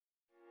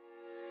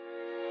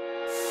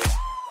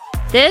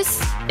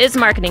This is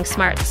Marketing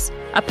Smarts,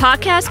 a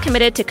podcast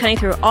committed to cutting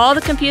through all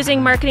the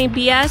confusing marketing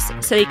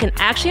BS so that you can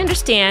actually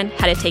understand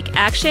how to take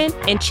action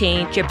and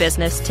change your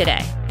business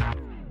today.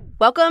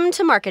 Welcome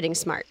to Marketing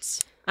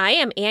Smarts. I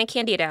am Ann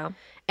Candido.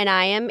 And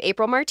I am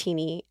April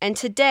Martini. And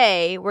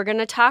today we're going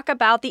to talk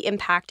about the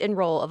impact and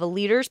role of a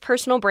leader's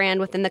personal brand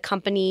within the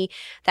company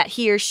that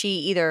he or she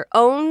either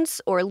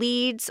owns or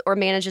leads or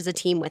manages a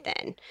team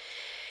within.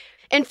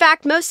 In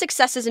fact, most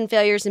successes and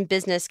failures in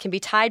business can be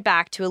tied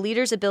back to a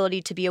leader's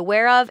ability to be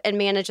aware of and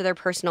manage their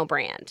personal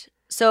brand.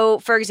 So,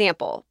 for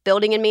example,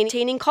 building and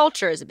maintaining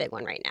culture is a big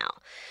one right now,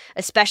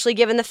 especially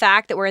given the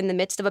fact that we're in the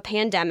midst of a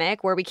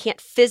pandemic where we can't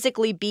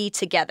physically be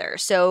together.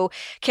 So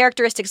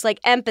characteristics like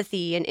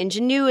empathy and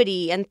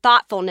ingenuity and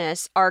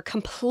thoughtfulness are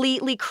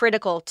completely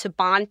critical to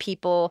bond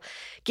people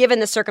given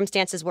the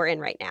circumstances we're in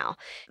right now.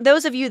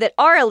 Those of you that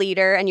are a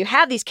leader and you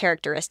have these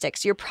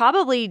characteristics, you're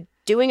probably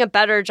doing a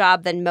better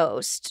job than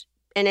most.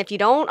 And if you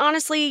don't,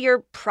 honestly,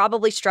 you're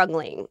probably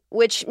struggling,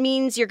 which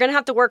means you're going to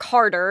have to work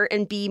harder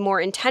and be more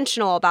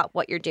intentional about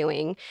what you're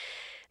doing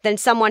than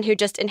someone who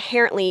just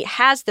inherently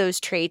has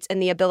those traits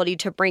and the ability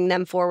to bring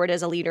them forward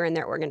as a leader in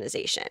their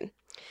organization.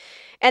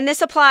 And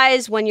this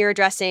applies when you're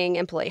addressing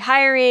employee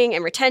hiring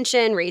and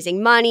retention,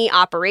 raising money,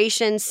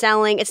 operations,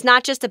 selling. It's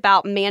not just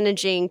about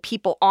managing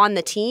people on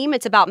the team.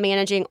 It's about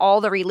managing all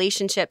the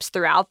relationships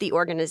throughout the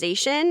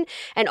organization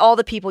and all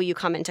the people you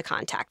come into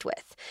contact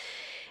with.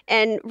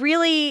 And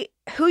really,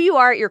 who you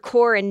are at your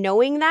core and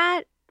knowing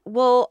that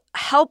will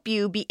help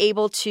you be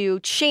able to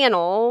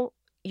channel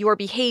your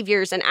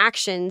behaviors and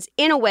actions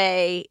in a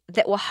way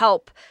that will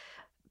help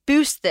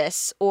boost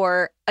this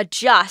or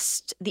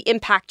adjust the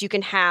impact you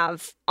can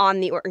have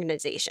on the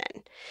organization.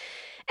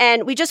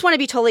 And we just want to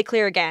be totally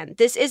clear again,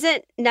 this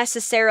isn't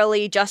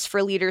necessarily just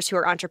for leaders who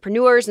are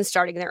entrepreneurs and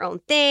starting their own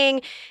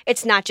thing.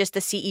 It's not just the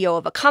CEO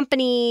of a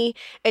company.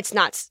 It's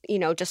not,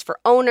 just for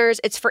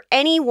owners. It's for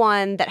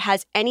anyone that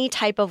has any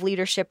type of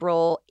leadership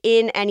role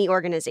in any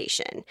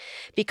organization.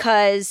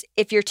 Because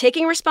if you're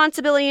taking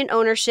responsibility and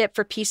ownership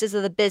for pieces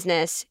of the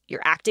business,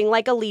 you're acting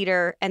like a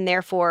leader, and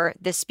therefore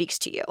this speaks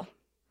to you.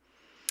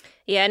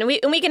 Yeah, and we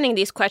getting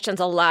these questions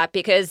a lot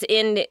because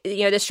in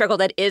the struggle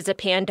that is a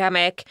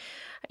pandemic,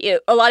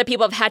 a lot of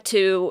people have had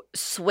to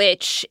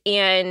switch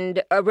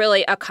and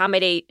really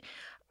accommodate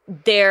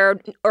their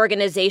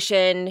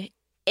organization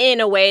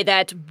in a way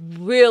that's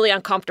really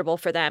uncomfortable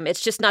for them.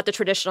 It's just not the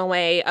traditional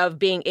way of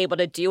being able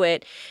to do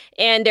it.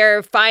 And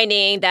they're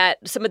finding that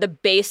some of the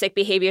basic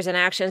behaviors and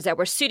actions that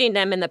were suiting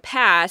them in the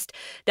past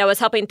that was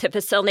helping to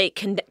facilitate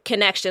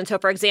connection. So,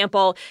 for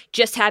example,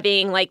 just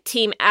having like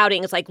team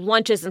outings, like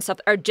lunches and stuff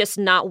are just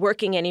not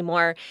working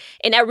anymore.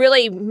 And that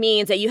really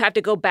means that you have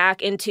to go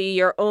back into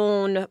your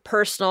own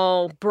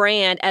personal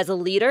brand as a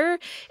leader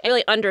and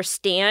really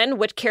understand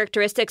what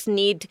characteristics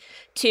need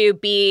to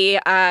be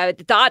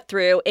thought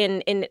through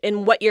in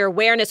what your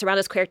awareness around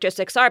those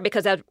characteristics are.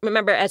 Because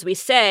remember, as we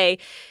say,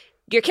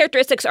 your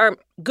characteristics aren't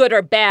good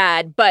or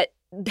bad, but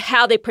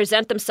how they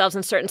present themselves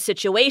in certain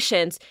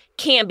situations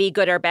can be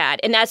good or bad.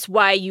 And that's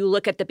why you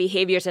look at the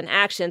behaviors and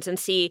actions and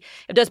see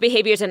if those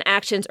behaviors and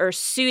actions are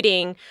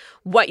suiting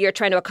what you're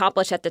trying to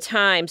accomplish at the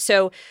time.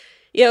 So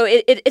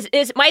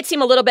it might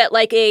seem a little bit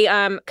like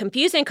a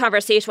confusing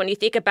conversation when you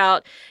think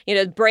about,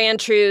 brand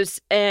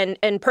truths and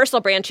personal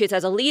brand truths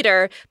as a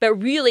leader, but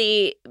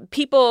really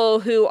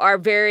people who are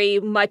very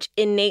much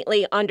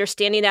innately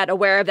understanding that,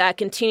 aware of that,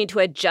 continue to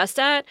adjust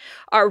that,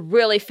 are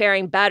really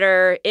faring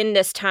better in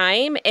this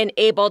time and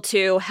able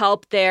to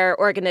help their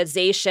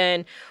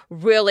organization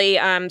really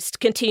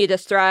continue to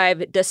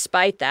thrive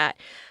despite that.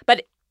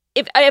 But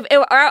if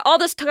all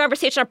this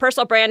conversation on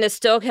personal brand is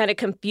still kind of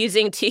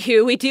confusing to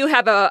you, we do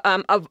have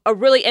a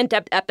really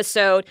in-depth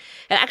episode.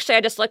 And actually,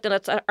 I just looked and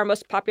it's our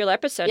most popular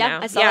episode now. Yeah,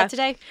 I saw that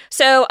today.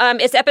 So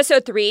it's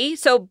episode 3.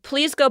 So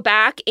please go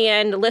back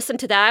and listen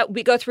to that.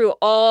 We go through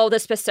all the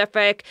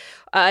specific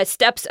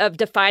steps of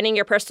defining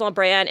your personal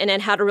brand and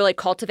then how to really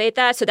cultivate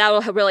that. So that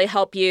will really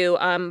help you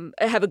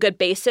have a good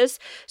basis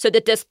so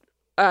that this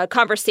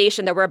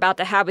conversation that we're about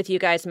to have with you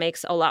guys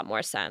makes a lot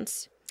more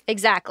sense.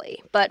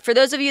 Exactly. But for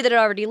those of you that had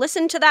already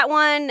listened to that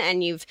one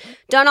and you've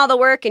done all the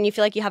work and you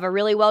feel like you have a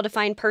really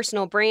well-defined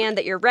personal brand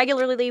that you're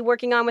regularly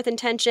working on with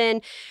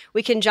intention,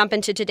 we can jump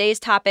into today's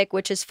topic,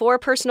 which is 4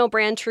 personal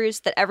brand truths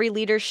that every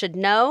leader should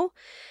know.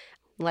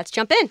 Let's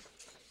jump in.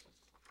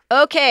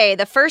 Okay,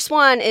 the first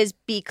one is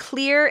be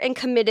clear and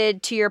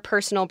committed to your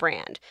personal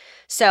brand.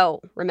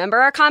 So remember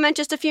our comment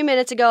just a few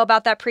minutes ago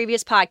about that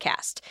previous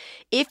podcast.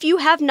 If you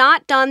have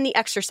not done the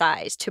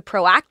exercise to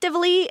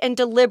proactively and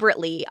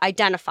deliberately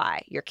identify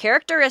your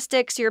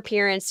characteristics, your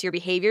appearance, your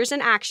behaviors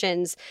and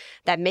actions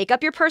that make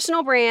up your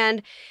personal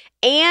brand,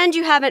 and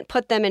you haven't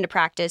put them into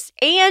practice,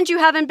 and you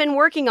haven't been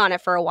working on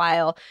it for a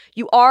while,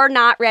 you are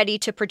not ready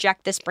to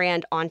project this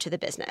brand onto the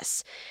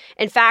business.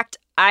 In fact,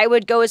 I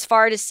would go as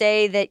far to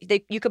say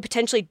that you could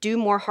potentially do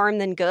more harm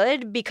than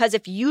good, because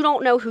if you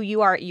don't know who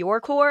you are at your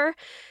core,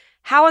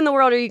 how in the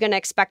world are you going to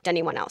expect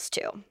anyone else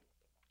to?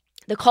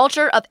 The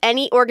culture of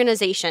any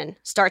organization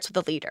starts with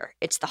a leader.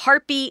 It's the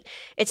heartbeat.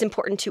 It's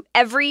important to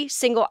every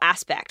single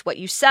aspect. What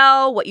you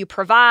sell, what you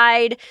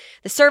provide,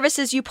 the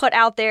services you put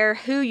out there,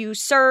 who you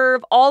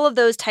serve, all of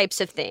those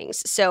types of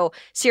things. So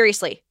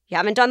seriously, you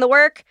haven't done the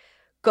work,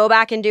 go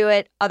back and do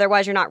it.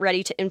 Otherwise, you're not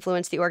ready to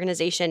influence the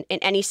organization in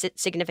any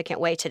significant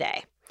way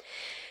today.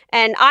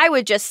 And I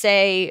would just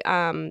say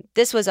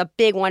this was a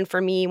big one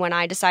for me when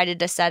I decided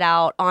to set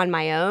out on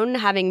my own.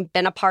 Having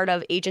been a part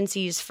of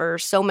agencies for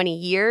so many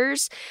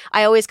years,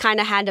 I always kind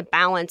of had to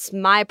balance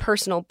my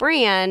personal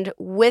brand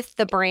with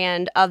the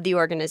brand of the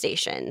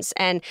organizations.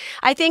 And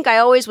I think I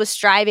always was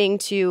striving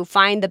to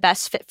find the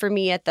best fit for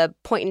me at the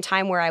point in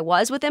time where I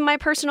was within my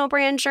personal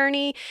brand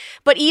journey.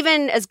 But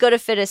even as good a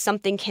fit as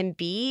something can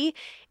be,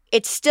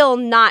 it's still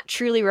not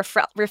truly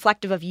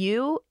reflective of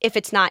you if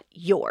it's not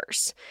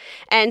yours.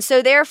 And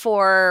so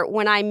therefore,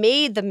 when I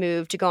made the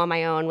move to go on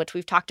my own, which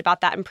we've talked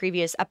about that in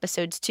previous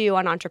episodes too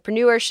on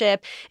entrepreneurship,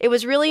 it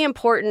was really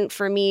important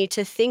for me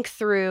to think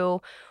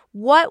through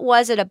what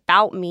was it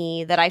about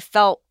me that I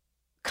felt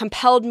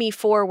compelled me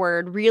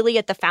forward really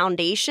at the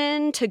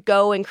foundation to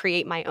go and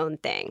create my own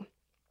thing.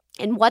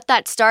 And what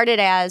that started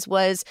as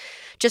was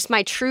just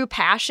my true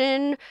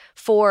passion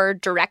for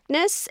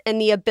directness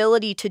and the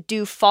ability to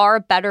do far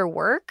better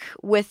work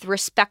with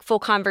respectful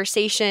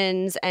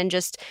conversations and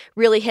just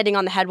really hitting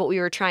on the head what we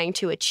were trying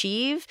to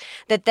achieve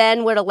that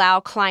then would allow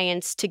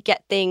clients to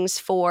get things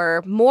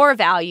for more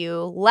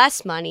value,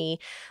 less money,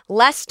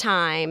 less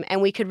time,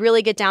 and we could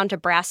really get down to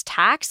brass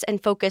tacks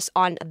and focus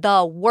on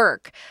the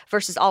work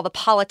versus all the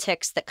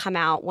politics that come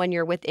out when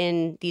you're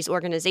within these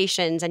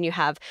organizations and you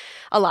have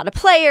a lot of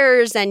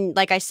players. And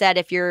like I said,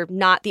 if you're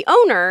not the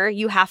owner,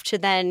 you have to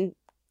then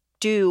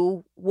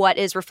do what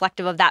is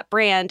reflective of that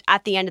brand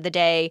at the end of the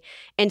day,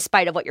 in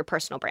spite of what your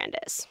personal brand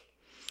is.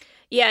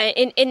 Yeah,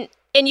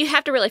 and you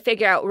have to really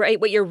figure out, right,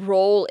 what your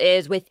role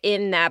is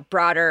within that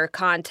broader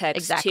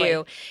context,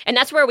 too. And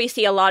that's where we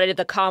see a lot of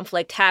the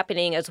conflict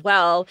happening as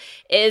well,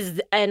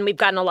 and we've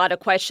gotten a lot of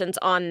questions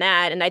on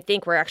that, and I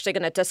think we're actually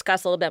going to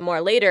discuss a little bit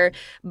more later,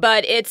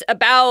 but it's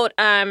about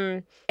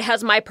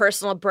has my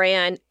personal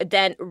brand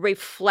then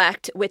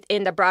reflect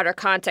within the broader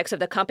context of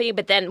the company,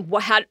 but then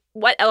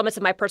what elements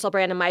of my personal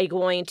brand am I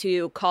going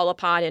to call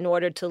upon in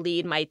order to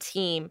lead my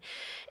team?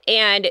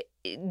 And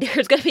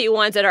there's going to be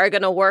ones that are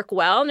going to work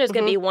well, and there's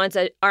going to be ones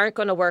that aren't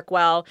going to work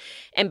well.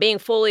 And being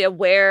fully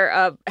aware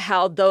of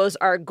how those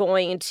are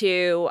going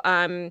to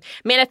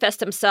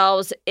manifest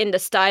themselves in the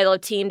style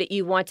of team that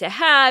you want to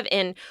have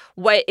and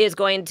what is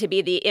going to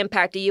be the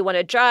impact that you want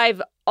to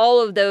drive,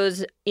 all of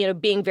those,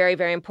 being very,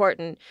 very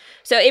important.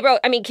 So, April,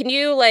 I mean, can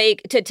you,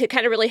 to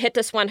kind of really hit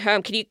this one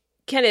home, can you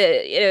kind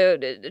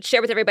of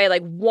share with everybody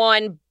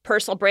one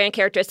personal brand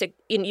characteristic?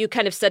 You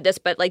kind of said this,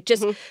 but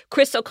just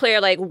crystal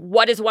clear,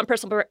 what is one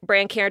personal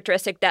brand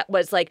characteristic that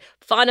was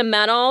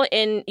fundamental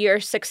in your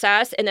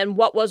success, and then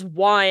what was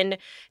one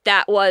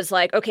that was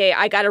okay,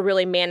 I got to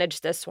really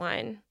manage this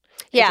one?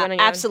 Yeah,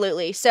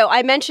 absolutely. So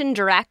I mentioned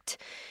direct,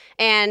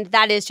 and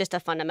that is just a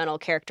fundamental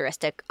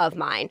characteristic of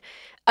mine.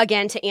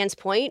 Again, to Anne's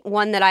point,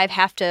 one that I'd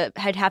have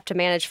to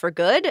manage for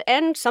good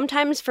and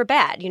sometimes for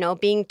bad.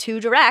 Being too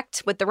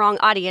direct with the wrong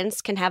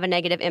audience can have a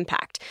negative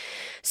impact.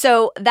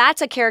 So that's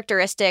a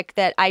characteristic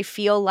that I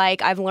feel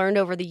like I've learned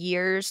over the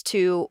years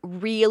to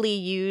really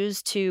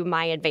use to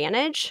my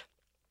advantage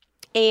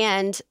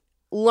and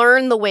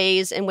learn the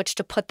ways in which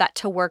to put that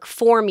to work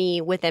for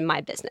me within my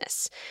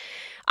business.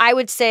 I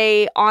would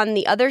say on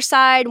the other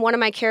side, one of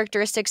my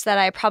characteristics that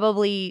I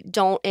probably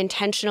don't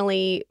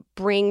intentionally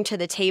bring to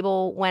the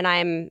table when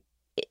I'm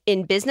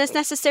in business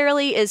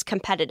necessarily is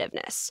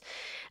competitiveness.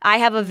 I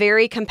have a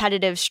very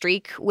competitive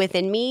streak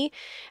within me.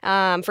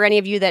 For any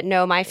of you that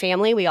know my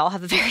family, we all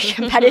have a very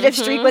competitive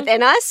streak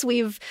within us.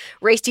 We've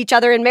raced each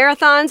other in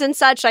marathons and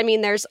such. I mean,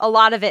 there's a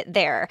lot of it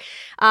there.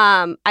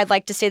 I'd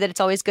like to say that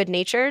it's always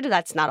good-natured.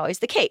 That's not always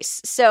the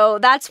case. So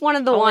that's one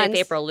of the ones. Only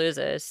if April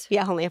loses.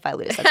 Yeah, only if I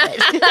lose.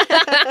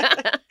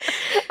 That's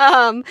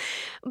right.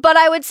 But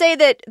I would say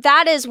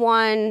that is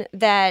one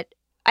that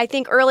I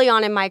think early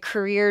on in my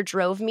career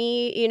drove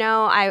me.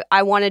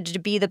 I wanted to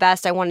be the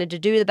best. I wanted to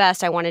do the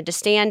best. I wanted to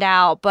stand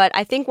out. But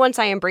I think once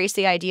I embraced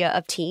the idea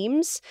of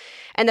teams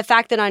and the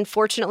fact that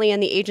unfortunately in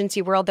the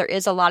agency world, there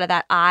is a lot of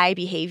that I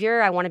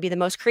behavior. I want to be the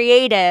most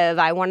creative.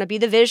 I want to be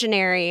the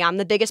visionary. I'm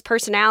the biggest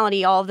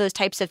personality, all of those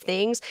types of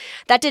things.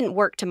 That didn't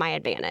work to my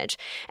advantage.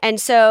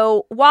 And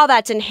so while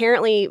that's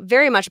inherently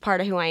very much part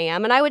of who I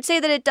am, and I would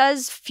say that it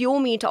does fuel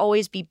me to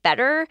always be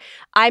better,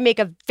 I make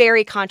a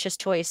very conscious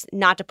choice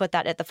not to put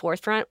that at the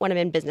forefront when I'm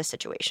in business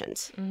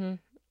situations.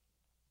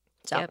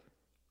 So, yep.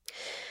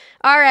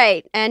 All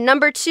right. And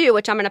number 2,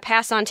 which I'm going to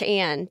pass on to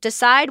Anne,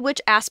 decide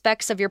which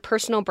aspects of your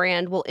personal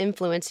brand will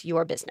influence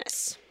your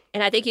business.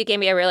 And I think you gave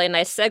me a really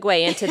nice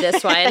segue into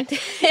this one.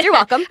 You're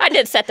welcome. I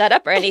didn't set that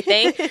up or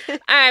anything.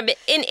 I'm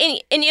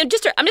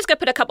just going to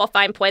put a couple of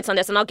fine points on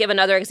this, and I'll give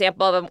another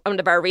example of one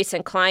of our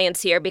recent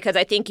clients here, because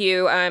I think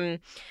you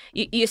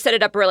set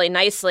it up really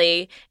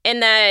nicely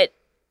in that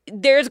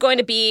there's going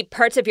to be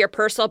parts of your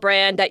personal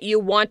brand that you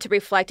want to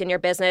reflect in your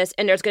business,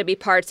 and there's going to be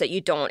parts that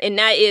you don't. And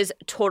that is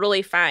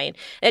totally fine.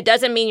 It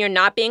doesn't mean you're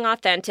not being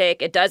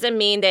authentic. It doesn't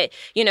mean that,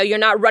 you're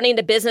not running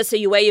the business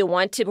the way you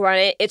want to run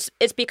it.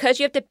 It's because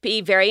you have to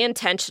be very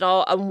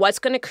intentional on what's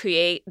going to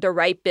create the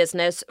right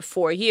business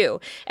for you.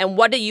 And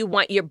what do you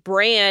want your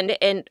brand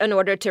in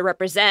order to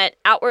represent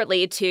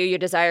outwardly to your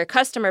desired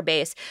customer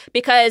base?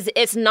 Because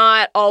it's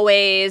not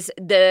always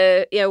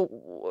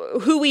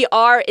who we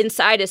are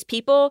inside as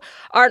people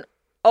aren't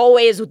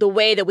always the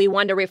way that we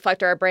want to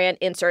reflect our brand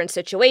in certain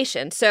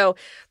situations. So,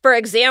 for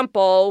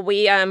example,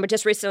 we were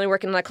just recently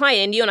working on a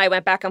client, and you and I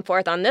went back and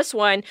forth on this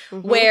one,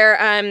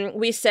 where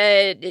we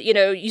said,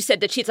 you said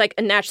that she's like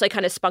a naturally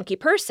kind of spunky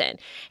person,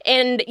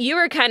 and you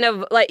were kind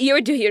of like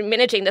you're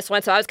managing this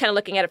one, so I was kind of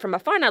looking at it from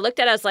afar, and I looked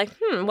at it, I was like,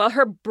 well,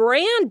 her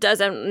brand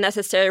doesn't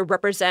necessarily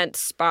represent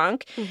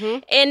spunk,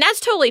 and that's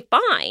totally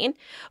fine.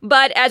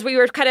 But as we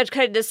were kind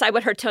of decide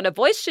what her tone of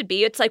voice should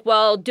be, it's like,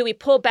 well, do we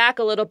pull back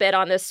a little bit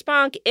on this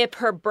spunk if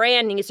her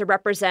brand needs to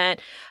represent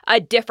a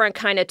different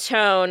kind of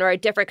tone or a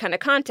different kind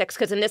of context?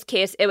 Because in this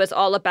case, it was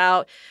all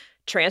about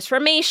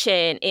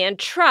transformation and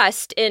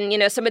trust and,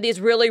 some of these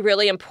really,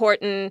 really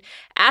important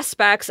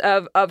aspects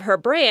of her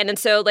brand. And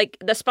so like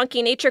the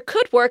spunky nature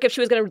could work if she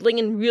was going to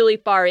lean really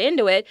far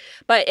into it.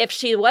 But if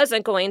she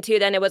wasn't going to,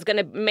 then it was going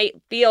to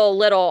feel a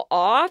little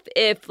off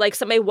if like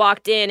somebody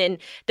walked in and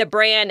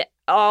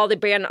all the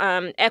brand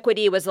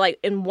equity was like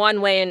in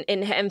one way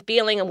and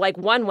feeling like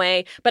one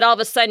way, but all of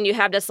a sudden you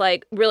have this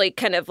like really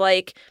kind of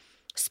like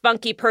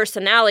spunky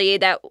personality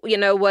that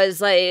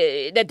was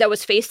like that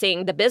was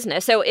facing the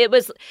business. So it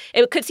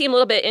could seem a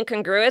little bit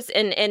incongruous,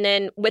 and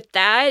then with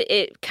that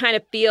it kind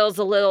of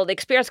the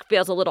experience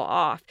feels a little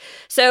off.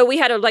 So we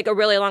had a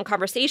really long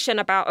conversation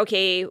about,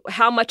 okay,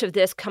 how much of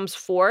this comes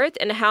forth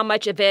and how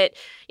much of it,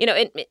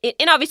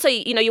 and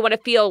obviously you want to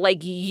feel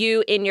like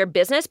you in your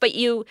business, but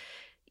you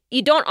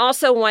don't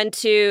also want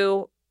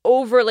to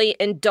overly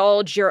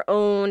indulge your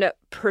own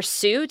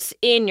pursuits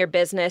in your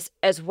business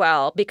as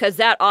well, because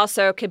that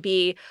also could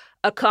be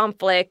a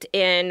conflict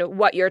in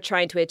what you're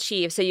trying to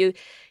achieve. So you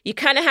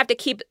kind of have to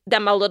keep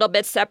them a little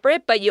bit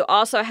separate, but you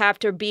also have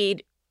to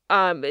be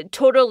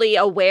totally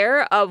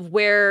aware of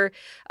where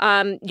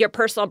your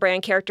personal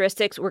brand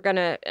characteristics were going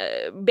to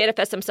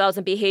manifest themselves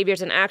in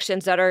behaviors and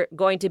actions that are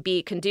going to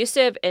be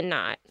conducive and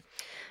not.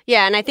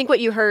 Yeah, and I think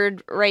what you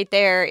heard right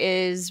there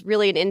is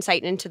really an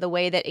insight into the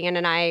way that Anne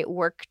and I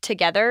work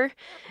together,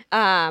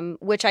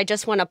 which I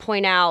just want to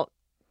point out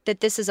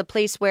that this is a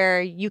place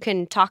where you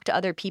can talk to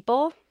other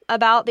people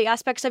about the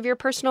aspects of your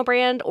personal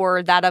brand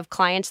or that of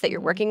clients that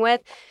you're working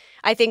with.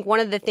 I think one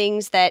of the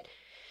things that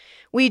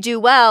we do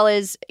well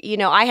is,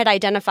 I had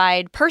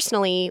identified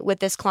personally with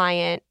this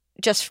client,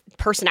 just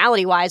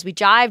personality-wise, we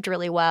jived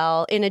really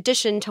well in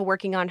addition to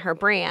working on her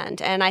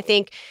brand. And I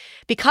think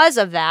because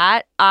of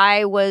that,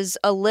 I was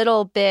a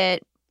little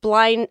bit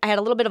blind. I had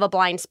a little bit of a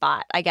blind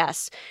spot, I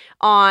guess,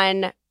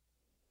 on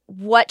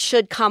what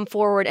should come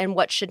forward and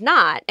what should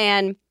not.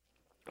 And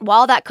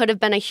while that could have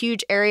been a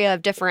huge area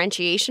of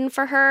differentiation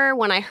for her,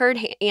 when I heard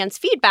Anne's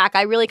feedback,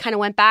 I really kind of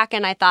went back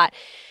and I thought,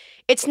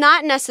 it's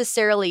not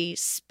necessarily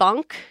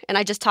spunk, and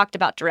I just talked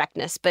about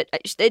directness, but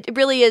it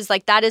really is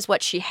like that is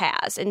what she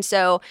has. And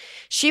so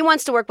she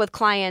wants to work with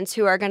clients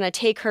who are going to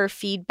take her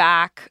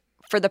feedback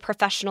for the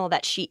professional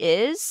that she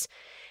is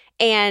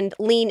and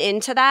lean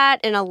into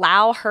that and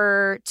allow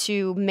her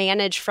to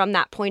manage from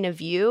that point of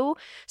view.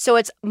 So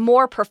it's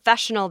more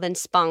professional than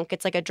spunk.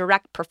 It's like a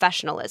direct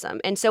professionalism.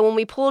 And so when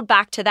we pulled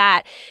back to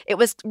that, it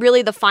was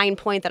really the fine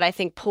point that I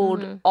think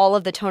pulled all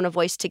of the tone of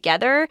voice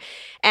together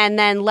and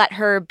then let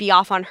her be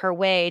off on her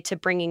way to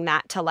bringing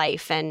that to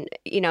life. And,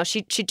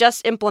 she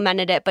just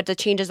implemented it, but the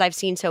changes I've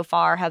seen so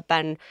far have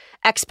been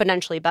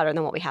exponentially better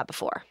than what we had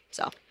before.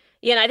 So,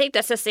 yeah, and I think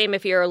that's the same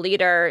if you're a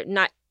leader,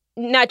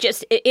 not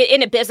just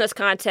in a business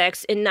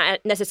context and not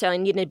necessarily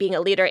needing being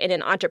a leader in an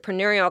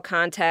entrepreneurial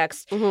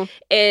context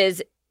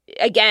is,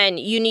 again,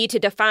 you need to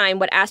define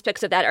what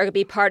aspects of that are going to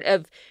be part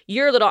of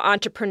your little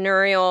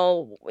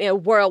entrepreneurial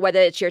world,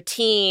 whether it's your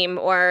team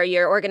or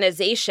your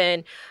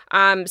organization,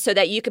 so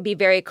that you could be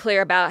very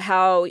clear about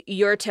how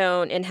your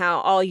tone and how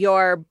all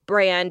your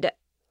brand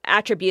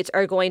attributes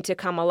are going to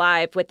come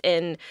alive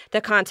within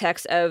the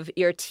context of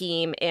your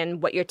team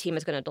and what your team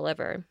is going to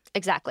deliver.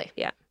 Exactly.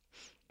 Yeah.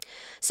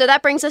 So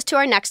that brings us to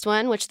our next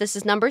one, which this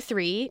is number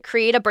 3,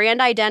 create a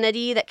brand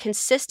identity that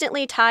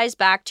consistently ties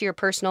back to your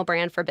personal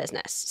brand for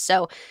business.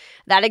 So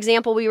that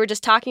example we were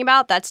just talking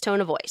about, that's tone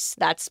of voice.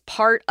 That's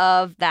part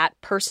of that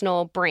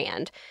personal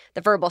brand,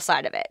 the verbal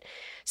side of it.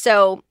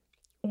 So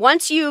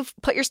once you've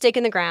put your stake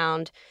in the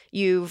ground,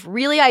 you've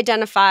really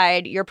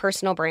identified your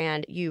personal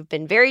brand, you've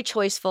been very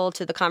choiceful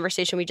to the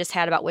conversation we just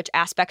had about which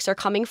aspects are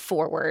coming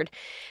forward.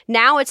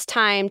 Now it's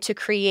time to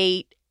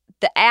create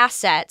the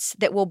assets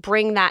that will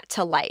bring that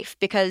to life,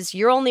 because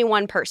you're only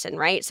one person,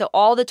 right? So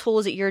all the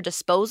tools at your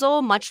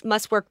disposal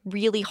must work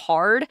really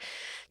hard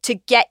to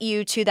get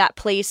you to that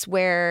place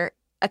where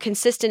a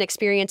consistent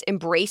experience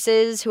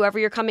embraces whoever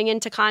you're coming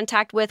into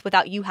contact with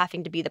without you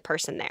having to be the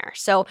person there.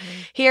 So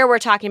here we're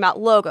talking about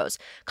logos,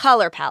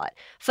 color palette,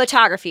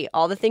 photography,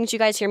 all the things you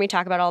guys hear me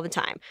talk about all the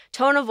time,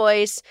 tone of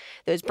voice,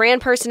 those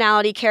brand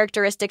personality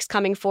characteristics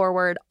coming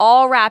forward,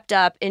 all wrapped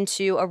up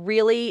into a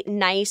really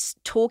nice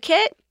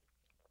toolkit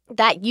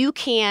that you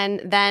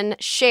can then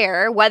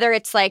share, whether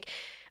it's like,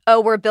 oh,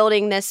 we're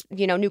building this,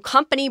 new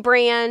company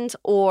brand,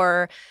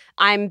 or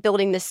I'm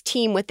building this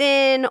team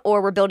within,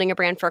 or we're building a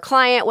brand for a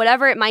client,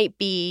 whatever it might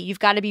be. You've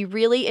got to be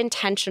really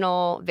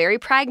intentional, very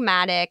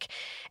pragmatic,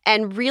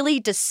 and really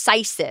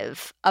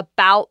decisive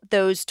about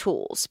those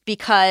tools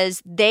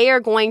because they are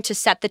going to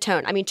set the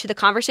tone. I mean, to the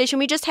conversation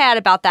we just had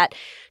about that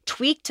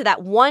tweak to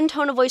that one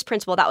tone of voice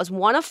principle, that was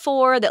one of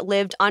 4 that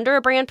lived under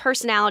a brand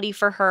personality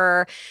for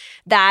her,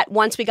 that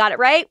once we got it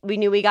right, we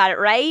knew we got it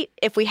right.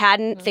 If we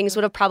hadn't, things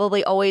would have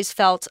probably always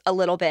felt a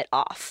little bit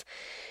off.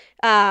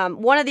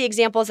 One of the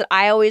examples that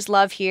I always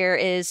love here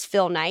is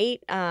Phil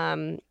Knight.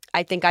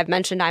 I think I've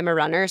mentioned I'm a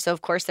runner, so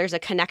of course there's a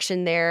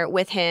connection there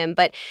with him.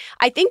 But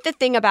I think the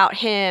thing about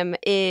him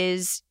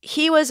is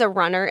he was a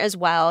runner as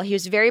well. He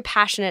was very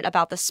passionate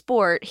about the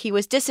sport. He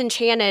was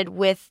disenchanted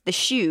with the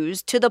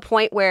shoes to the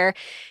point where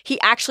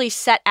he actually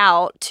set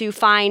out to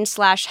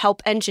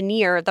find/help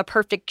engineer the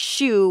perfect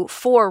shoe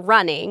for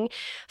running.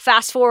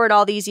 Fast forward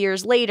all these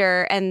years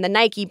later, and the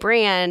Nike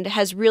brand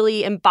has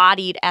really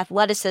embodied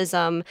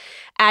athleticism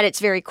at its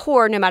very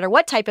core, no matter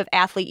what type of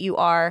athlete you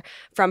are,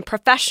 from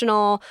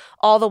professional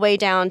all the way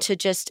down to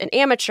just an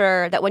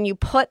amateur, that when you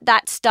put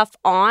that stuff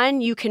on,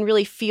 you can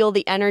really feel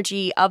the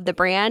energy of the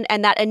brand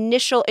and that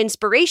initial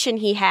inspiration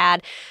he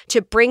had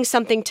to bring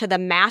something to the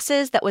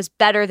masses that was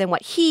better than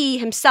what he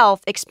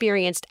himself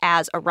experienced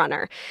as a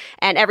runner.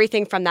 And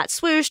everything from that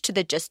swoosh to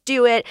the just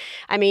do it.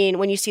 I mean,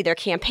 when you see their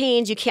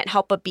campaigns, you can't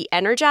help but be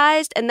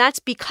energized. And that's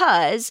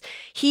because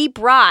he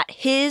brought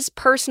his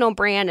personal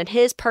brand and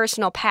his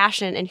personal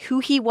passion and who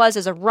he was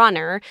as a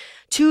runner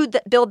to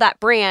build that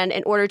brand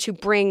in order to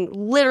bring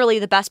literally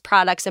the best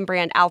products and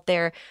brand out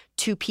there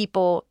to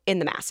people in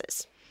the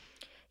masses.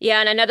 Yeah,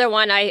 and another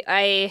one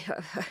I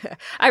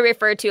I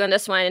refer to on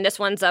this one, and this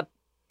one's a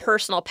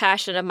personal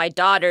passion of my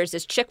daughter's,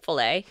 is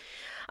Chick-fil-A.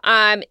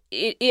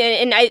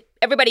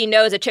 Everybody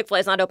knows that Chick-fil-A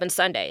is not open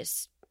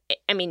Sundays.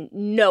 I mean,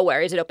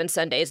 nowhere is it open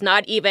Sundays.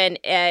 Not even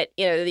at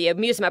the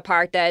amusement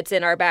park that's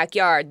in our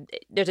backyard.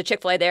 There's a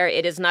Chick-fil-A there.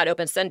 It is not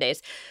open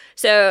Sundays.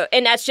 So,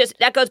 and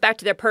that goes back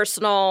to their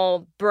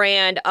personal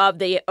brand of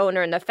the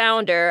owner and the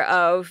founder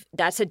of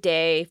that's a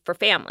day for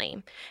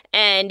family.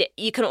 And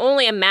you can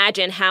only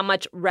imagine how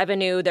much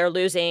revenue they're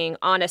losing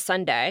on a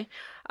Sunday.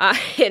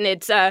 And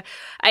it's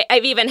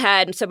I've even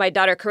had, so my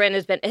daughter Corinne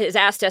has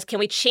asked us, can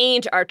we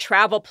change our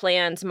travel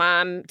plans,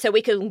 Mom, so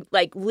we can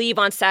leave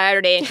on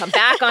Saturday and come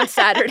back on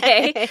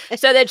Saturday,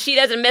 so that she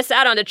doesn't miss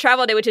out on the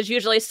travel day, which is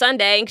usually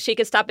Sunday, and she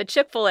can stop at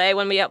Chick-fil-A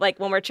when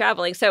we're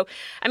traveling. So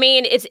I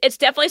mean, it's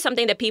definitely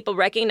something that people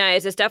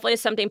recognize. It's definitely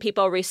something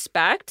people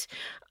respect.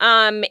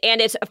 And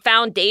it's a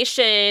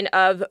foundation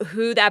of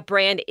who that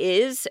brand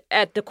is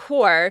at the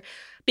core,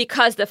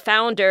 because the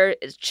founder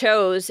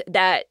chose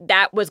that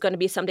was going to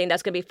be something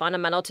that's going to be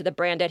fundamental to the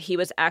brand that he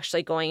was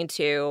actually going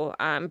to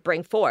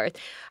bring forth.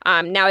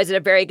 Now, is it a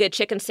very good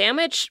chicken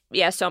sandwich?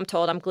 Yeah, so I'm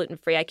told. I'm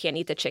gluten-free. I can't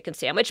eat the chicken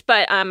sandwich,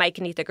 but I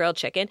can eat the grilled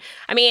chicken.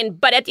 I mean,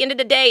 but at the end of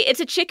the day, it's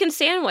a chicken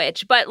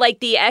sandwich. But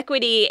the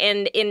equity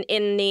in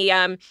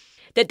the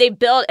that they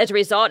built as a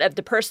result of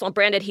the personal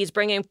brand that he's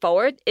bringing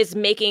forward is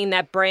making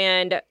that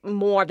brand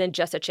more than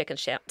just a chicken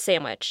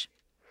sandwich.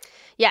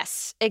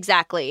 Yes,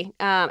 exactly.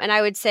 And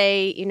I would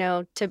say,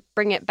 to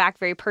bring it back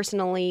very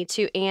personally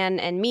to Anne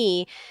and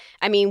me,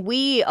 I mean,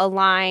 we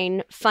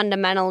align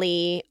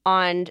fundamentally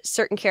on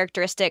certain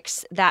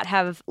characteristics that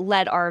have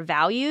led our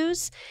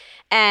values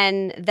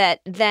and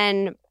that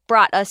then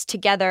brought us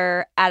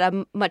together at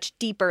a much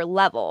deeper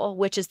level,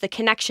 which is the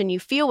connection you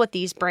feel with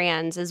these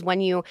brands is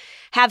when you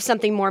have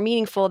something more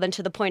meaningful than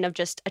to the point of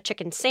just a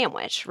chicken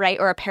sandwich, right?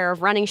 Or a pair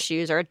of running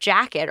shoes or a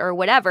jacket or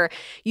whatever.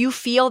 You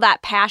feel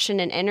that passion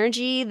and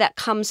energy that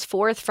comes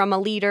forth from a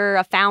leader,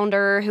 a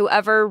founder,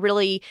 whoever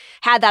really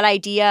had that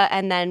idea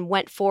and then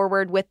went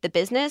forward with the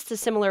business the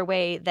similar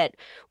way that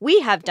we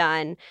have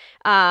done.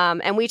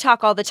 And we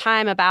talk all the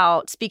time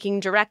about speaking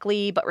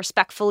directly but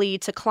respectfully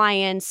to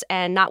clients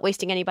and not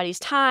wasting anybody's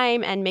time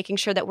and making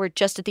sure that we're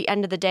just at the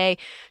end of the day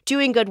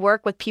doing good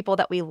work with people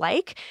that we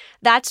like.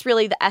 That's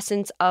really the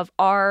essence of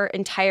our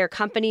entire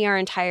company, our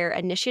entire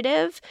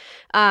initiative.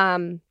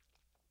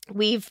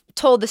 We've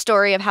told the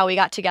story of how we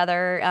got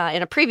together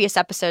in a previous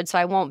episode, so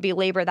I won't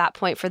belabor that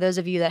point for those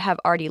of you that have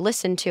already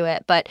listened to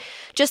it. But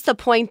just the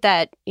point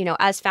that,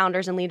 as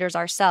founders and leaders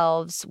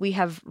ourselves, we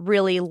have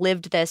really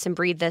lived this and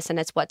breathed this, and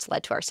it's what's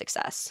led to our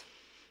success.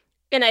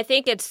 And I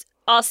think it's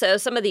also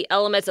some of the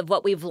elements of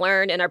what we've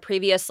learned in our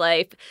previous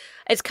life.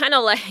 It's kind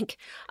of like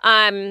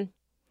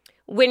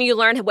when you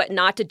learn what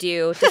not to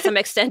do to some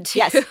extent too.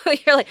 Yes.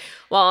 You're like,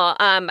 well,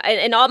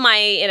 and all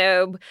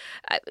my,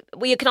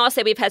 we can all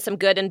say we've had some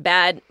good and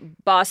bad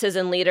bosses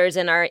and leaders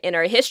in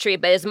our history,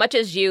 but as much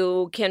as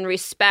you can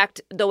respect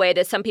the way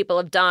that some people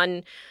have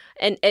done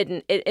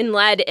and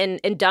led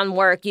and done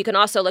work, you can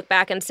also look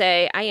back and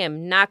say, I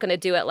am not going to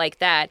do it like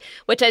that,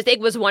 which I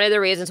think was one of the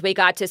reasons we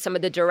got to some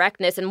of the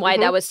directness and why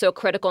that was so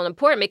critical and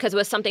important, because it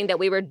was something that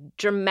we were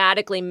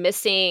dramatically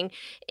missing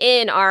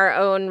in our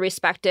own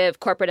respective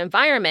corporate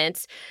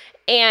environments.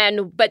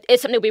 But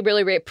it's something we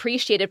really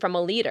appreciated from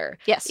a leader.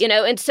 Yes.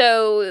 And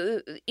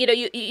so,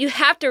 you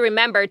have to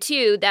remember,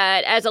 too,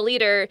 that as a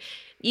leader,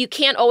 you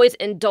can't always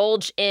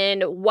indulge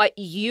in what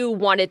you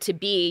want it to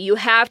be. You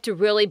have to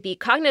really be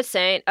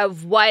cognizant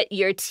of what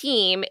your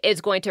team is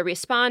going to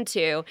respond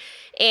to.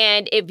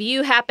 And if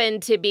you happen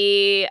to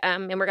be,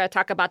 and we're going to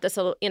talk about this,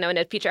 in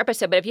a future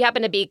episode, but if you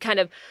happen to be kind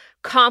of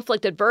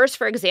conflict adverse,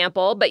 for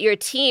example, but your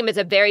team is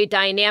a very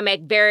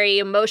dynamic, very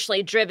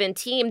emotionally driven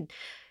team,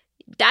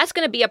 that's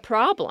going to be a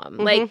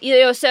problem.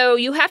 So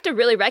you have to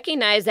really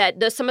recognize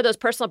that some of those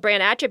personal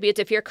brand attributes,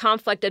 if you're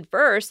conflict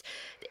adverse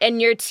and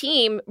your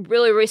team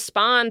really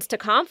responds to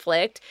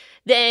conflict,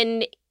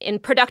 then in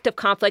productive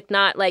conflict,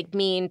 not like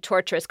mean,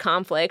 torturous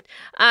conflict,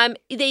 then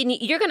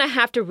you're going to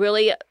have to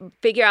really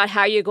figure out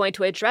how you're going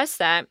to address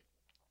that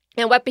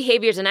and what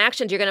behaviors and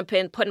actions you're going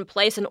to put in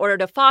place in order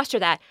to foster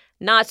that,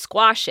 not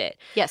squash it.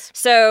 Yes.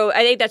 So I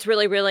think that's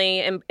really,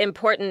 really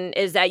important,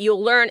 is that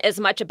you'll learn as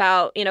much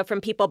about,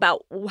 from people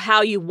about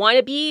how you want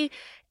to be,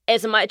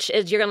 as much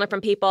as you're going to learn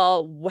from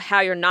people how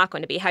you're not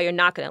going to be, how you're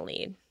not going to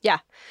lead. Yeah,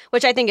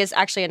 which I think is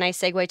actually a nice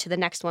segue to the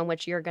next one,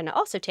 which you're going to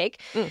also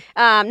take.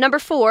 Number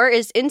 4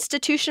 is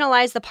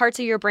institutionalize the parts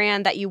of your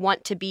brand that you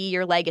want to be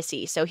your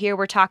legacy. So here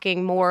we're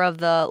talking more of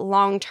the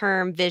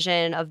long-term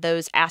vision of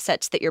those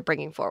assets that you're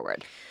bringing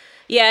forward.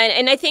 Yeah,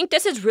 and I think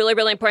this is really,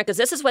 really important, because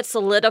this is what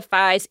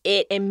solidifies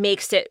it and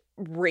makes it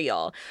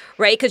real,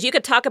 right? Because you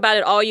could talk about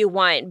it all you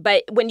want,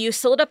 but when you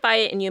solidify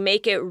it and you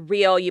make it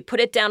real, you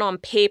put it down on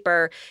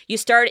paper, you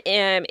start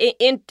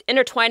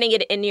intertwining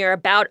it in your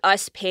About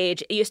Us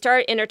page, you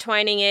start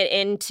intertwining it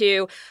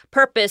into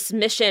purpose,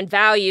 mission,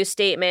 value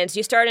statements,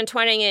 you start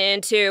entwining it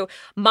into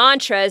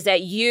mantras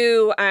that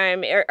you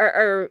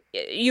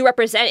you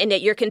represent and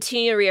that you're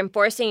continually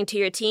reinforcing to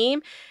your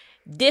team.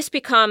 This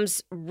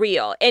becomes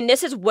real. And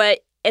this is what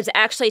is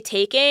actually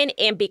taken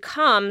and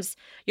becomes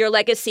your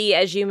legacy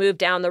as you move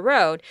down the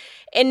road.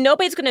 And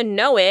nobody's going to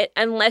know it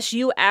unless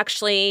you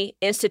actually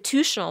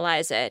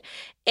institutionalize it.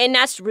 And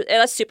that's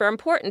super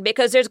important,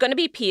 because there's going to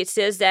be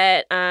pieces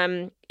that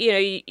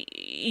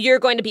you're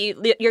going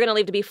to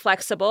leave to be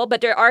flexible, but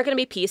there are going to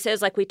be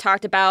pieces, like we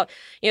talked about,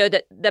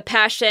 the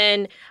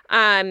passion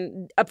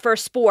for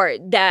sport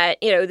that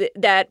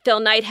that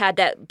Phil Knight had,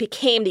 that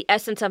became the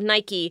essence of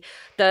Nike,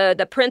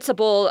 the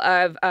principle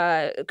of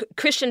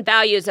Christian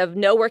values of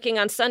no working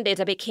on Sundays,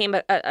 that became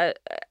a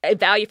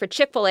value for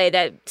Chick-fil-A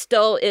that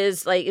still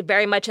is like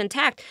very much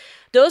intact.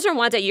 Those are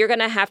ones that you're going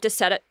to have to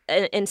set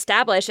and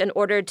establish in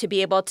order to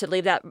be able to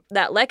leave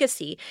that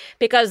legacy.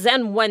 Because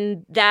then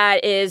when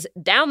that is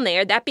down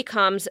there, that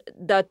becomes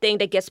the thing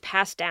that gets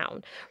passed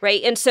down,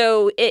 right? And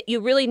so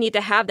you really need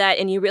to have that,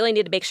 and you really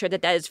need to make sure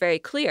that is very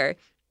clear.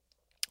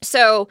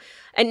 So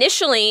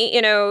initially,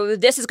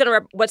 this is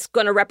what's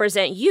going to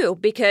represent you,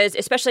 because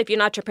especially if you're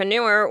an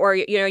entrepreneur or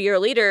you're a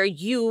leader,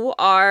 you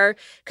are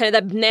kind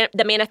of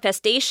the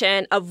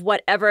manifestation of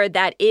whatever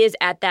that is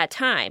at that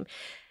time.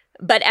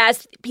 But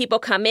as people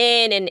come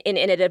in and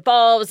it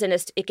evolves and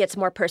it gets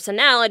more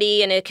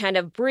personality and it kind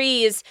of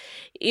breathes,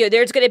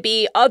 there's going to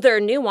be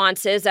other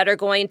nuances that are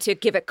going to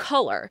give it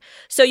color.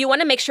 So you want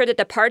to make sure that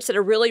the parts that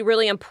are really,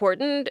 really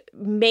important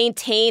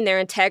maintain their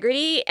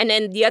integrity, and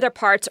then the other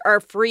parts are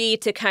free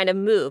to kind of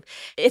move.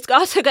 It's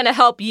also going to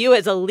help you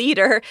as a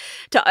leader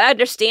to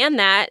understand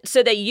that,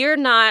 so that you're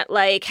not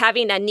like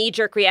having that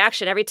knee-jerk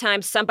reaction every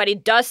time somebody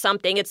does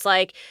something. It's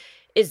like,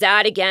 is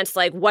that against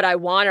like what I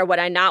want or what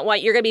I not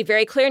want? You're going to be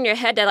very clear in your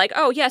head that like,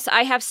 oh, yes,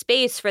 I have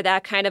space for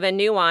that kind of a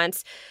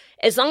nuance,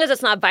 as long as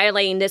it's not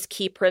violating this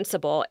key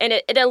principle. And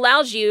it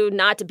allows you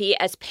not to be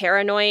as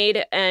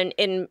paranoid and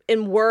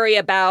worry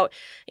about,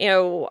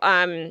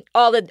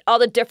 all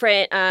the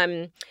different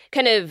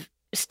kind of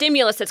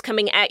stimulus that's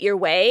coming at your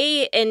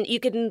way, and you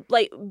can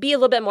like be a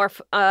little bit more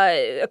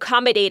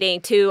accommodating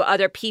to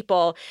other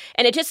people.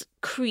 And it just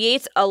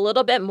creates a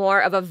little bit more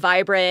of a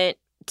vibrant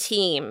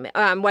team,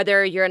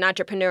 whether you're an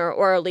entrepreneur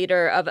or a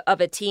leader of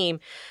a team.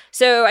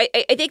 So I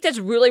think that's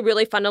really,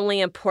 really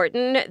fundamentally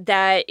important,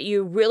 that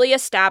you really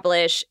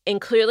establish and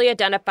clearly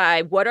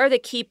identify what are the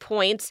key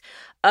points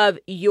of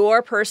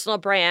your personal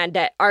brand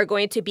that are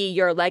going to be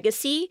your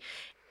legacy,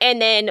 and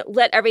then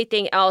let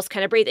everything else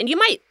kind of breathe. And you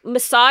might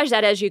massage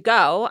that as you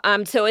go.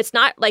 So it's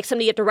not like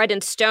something you have to write in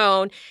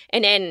stone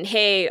and then,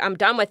 hey, I'm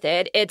done with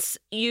it.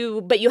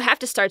 But you have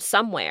to start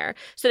somewhere,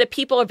 so that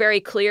people are very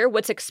clear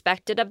what's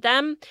expected of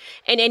them.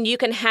 And then you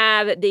can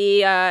have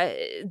the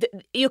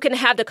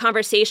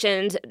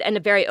conversations in a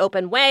very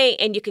open way,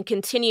 and you can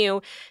continue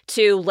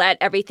to let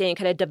everything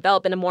kind of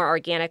develop in a more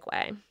organic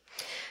way.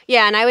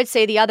 Yeah, and I would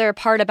say the other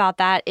part about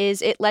that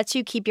is it lets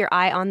you keep your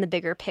eye on the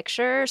bigger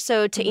picture.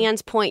 So to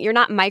Anne's point, you're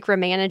not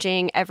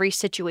micromanaging every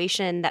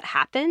situation that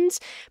happens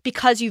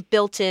because you've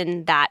built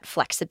in that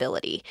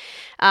flexibility.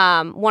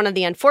 One of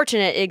the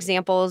unfortunate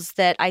examples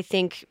that I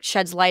think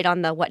sheds light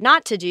on the what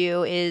not to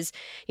do is,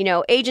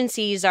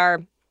 agencies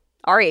are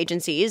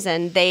agencies,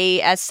 and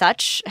they, as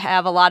such,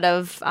 have a lot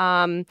of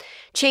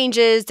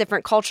changes,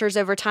 different cultures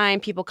over time,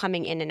 people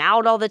coming in and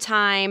out all the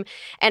time.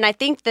 And I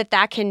think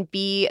that can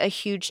be a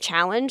huge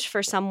challenge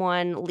for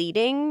someone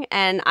leading.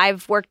 And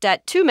I've worked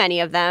at too many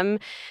of them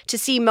to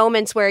see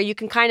moments where you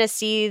can kind of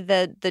see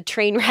the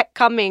train wreck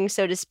coming,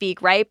 so to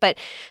speak, right? But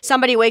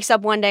somebody wakes up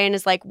one day and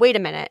is like, wait a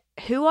minute,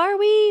 who are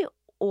we?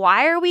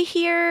 Why are we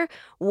here?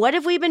 What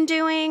have we been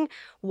doing?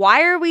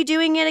 Why are we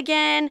doing it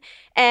again?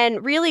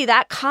 And really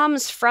that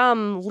comes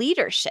from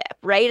leadership,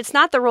 right? It's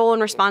not the role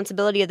and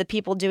responsibility of the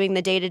people doing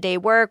the day-to-day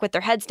work with their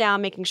heads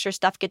down, making sure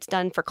stuff gets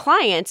done for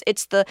clients.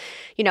 It's the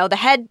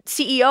head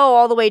CEO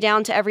all the way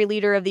down to every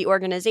leader of the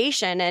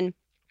organization. And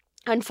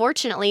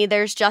unfortunately,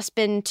 there's just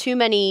been too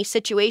many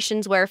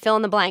situations where fill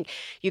in the blank.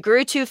 You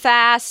grew too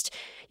fast.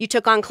 You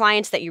took on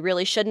clients that you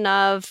really shouldn't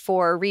have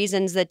for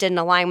reasons that didn't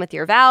align with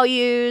your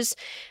values.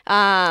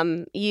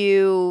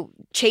 You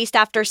chased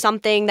after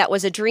something that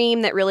was a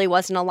dream that really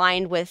wasn't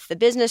aligned with the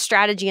business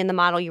strategy and the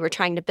model you were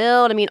trying to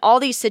build. I mean,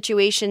 all these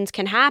situations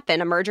can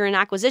happen. A merger and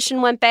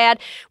acquisition went bad,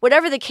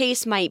 whatever the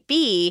case might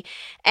be.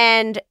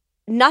 And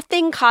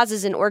nothing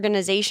causes an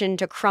organization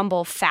to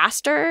crumble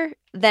faster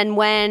than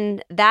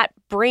when that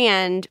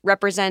brand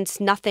represents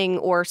nothing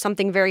or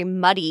something very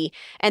muddy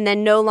and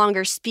then no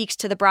longer speaks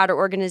to the broader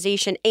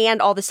organization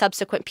and all the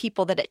subsequent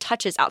people that it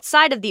touches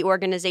outside of the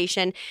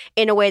organization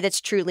in a way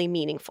that's truly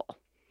meaningful.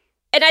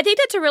 And I think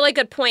that's a really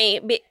good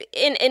point.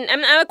 And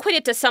I'm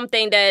equated to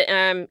something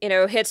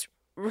that, hits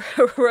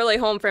really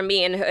home for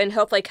me and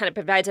hopefully kind of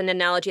provides an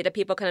analogy that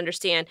people can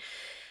understand.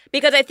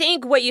 Because I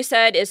think what you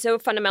said is so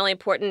fundamentally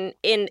important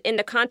in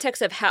the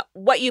context of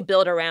what you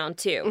build around,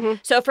 too. Mm-hmm.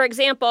 So, for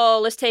example,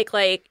 let's take,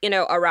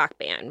 a rock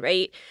band,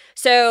 right?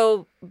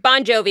 So,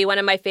 Bon Jovi, one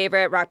of my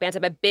favorite rock bands.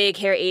 I'm a big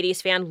Hair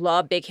 80s fan,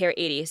 love Big Hair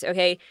 80s,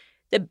 okay?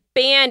 The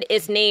band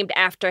is named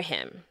after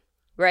him,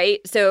 right?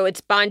 So, it's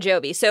Bon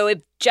Jovi. So,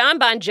 if John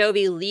Bon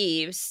Jovi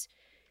leaves,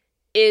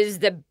 is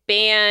the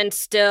band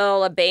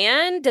still a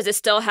band? Does it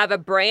still have a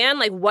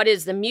brand? What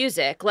is the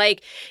music?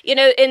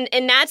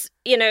 And that's,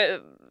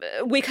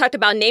 we talked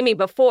about naming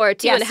before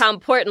too, yes. And how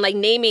important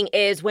naming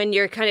is when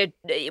you're trying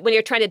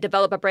to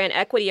develop a brand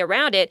equity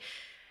around it.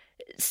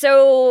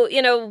 So,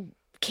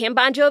 can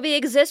Bon Jovi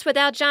exist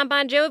without John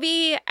Bon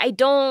Jovi? I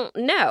don't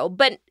know.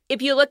 But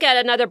if you look at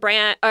another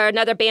brand or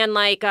another band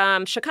like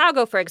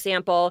Chicago, for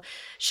example,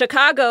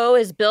 Chicago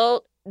has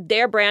built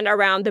their brand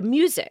around the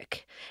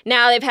music.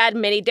 Now, they've had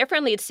many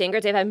different lead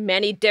singers. They've had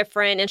many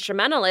different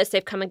instrumentalists.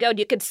 They've come and go.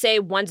 You could say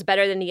one's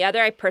better than the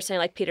other. I personally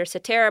like Peter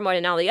Cetera more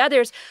than all the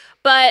others.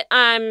 But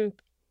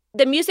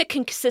the music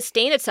can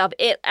sustain itself.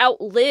 It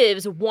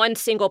outlives one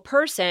single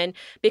person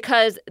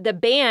because the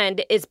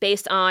band is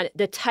based on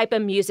the type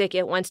of music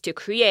it wants to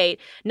create,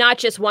 not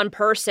just one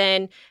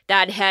person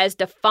that has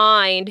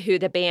defined who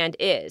the band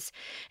is.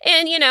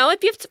 And,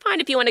 it's fine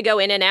if you want to go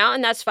in and out,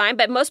 and that's fine.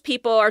 But most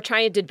people are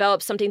trying to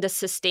develop something that's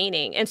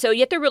sustaining. And so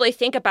you have to really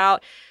think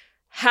about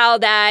how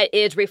that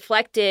is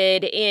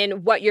reflected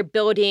in what you're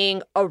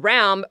building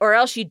around, or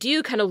else you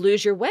do kind of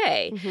lose your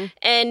way. Mm-hmm.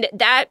 And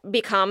that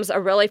becomes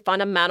a really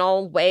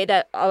fundamental way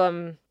that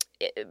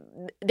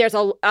there's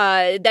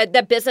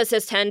that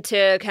businesses tend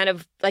to kind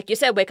of, like you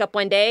said, wake up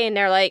one day and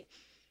they're like,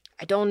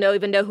 I don't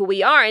even know who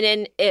we are. And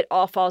then it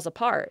all falls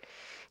apart.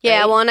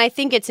 Yeah, right? Well, and I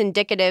think it's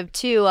indicative,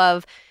 too,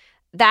 of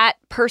that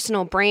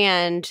personal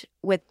brand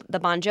with the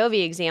Bon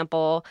Jovi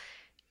example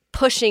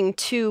pushing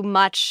too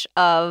much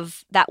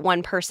of that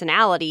one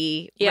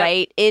personality, yep.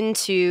 right,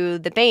 into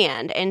the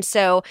band. And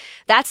so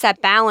that's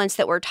that balance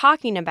that we're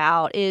talking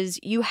about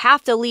is you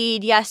have to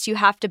lead. Yes, you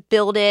have to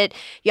build it.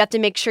 You have to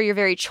make sure you're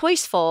very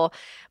choiceful,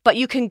 but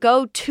you can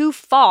go too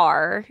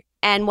far.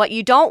 And what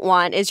you don't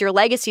want is your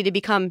legacy to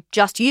become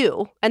just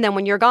you. And then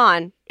when you're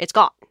gone, it's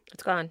gone.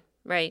 It's gone.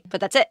 Right. But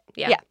that's it.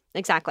 Yeah,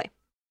 exactly.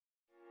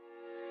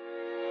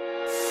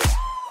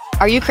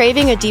 Are you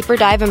craving a deeper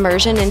dive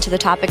immersion into the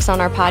topics on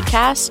our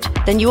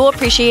podcast? Then you will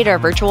appreciate our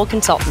virtual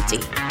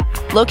consultancy.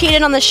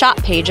 Located on the shop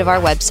page of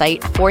our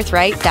website,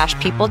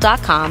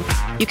 forthright-people.com,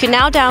 you can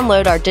now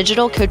download our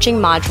digital coaching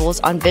modules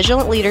on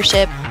vigilant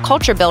leadership,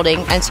 culture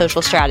building, and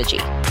social strategy.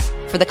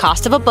 For the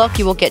cost of a book,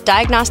 you will get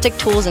diagnostic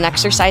tools and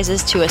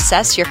exercises to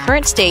assess your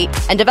current state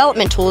and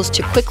development tools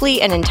to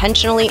quickly and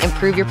intentionally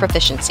improve your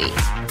proficiency.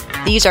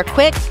 These are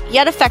quick,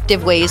 yet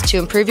effective ways to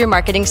improve your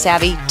marketing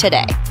savvy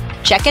today.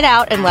 Check it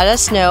out and let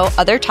us know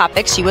other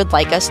topics you would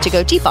like us to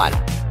go deep on.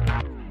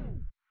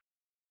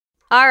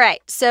 All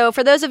right. So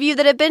for those of you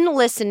that have been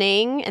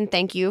listening, and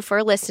thank you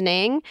for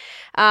listening,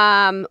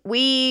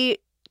 we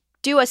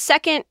do a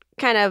second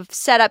kind of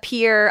setup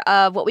here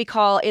of what we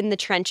call In the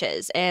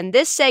Trenches. And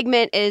this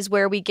segment is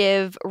where we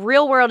give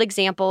real world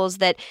examples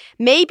that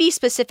may be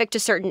specific to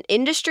certain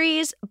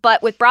industries,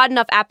 but with broad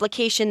enough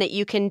application that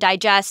you can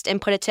digest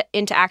and put it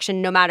into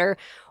action no matter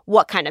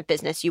what kind of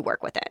business you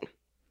work within.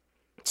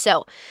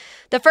 So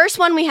the first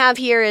one we have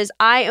here is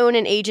I own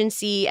an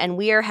agency and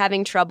we are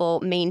having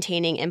trouble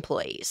maintaining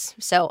employees.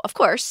 So, of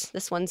course,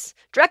 this one's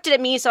directed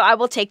at me, so I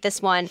will take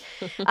this one.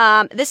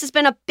 This has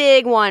been a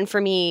big one for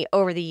me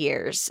over the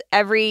years.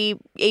 Every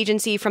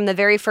agency from the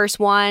very first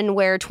one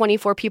where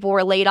 24 people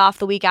were laid off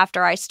the week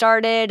after I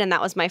started, and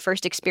that was my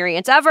first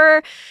experience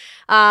ever,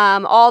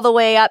 all the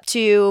way up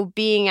to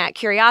being at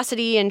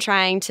Curiosity and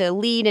trying to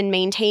lead and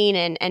maintain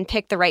and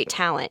pick the right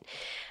talent.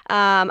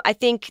 I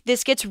think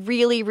this gets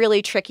really,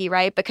 really tricky,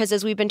 right? Because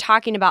as we've been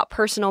talking about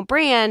personal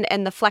brand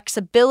and the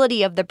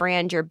flexibility of the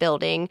brand you're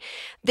building,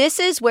 this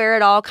is where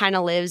it all kind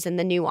of lives in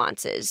the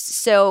nuances.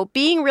 So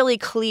being really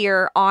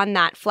clear on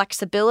that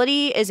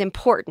flexibility is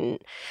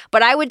important.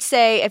 But I would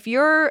say if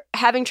you're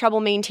having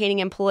trouble maintaining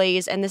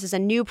employees and this is a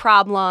new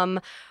problem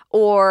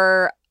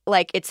or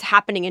like it's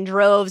happening in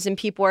droves and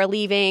people are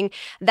leaving,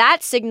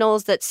 that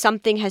signals that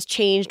something has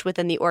changed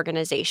within the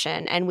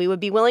organization. And we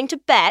would be willing to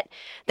bet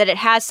that it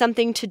has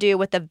something to do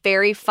with the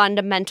very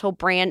fundamental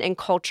brand and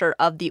culture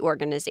of the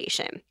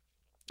organization.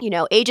 You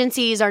know,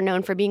 agencies are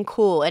known for being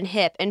cool and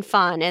hip and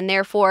fun, and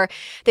therefore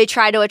they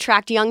try to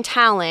attract young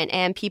talent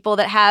and people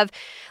that have,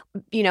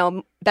 you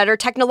know, better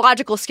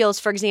technological skills,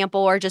 for example,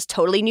 or just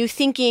totally new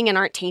thinking and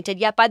aren't tainted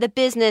yet by the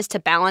business to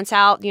balance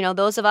out, you know,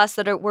 those of us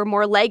that were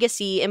more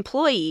legacy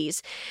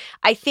employees.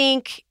 I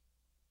think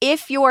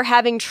if you're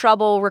having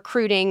trouble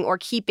recruiting or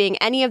keeping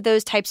any of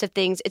those types of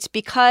things, it's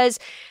because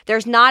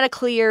there's not a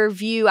clear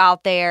view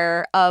out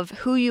there of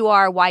who you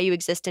are, why you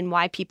exist, and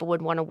why people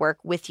would want to work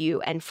with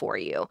you and for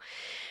you.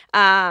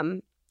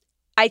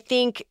 I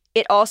think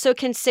it also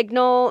can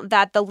signal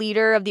that the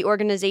leader of the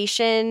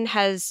organization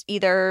has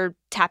either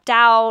tapped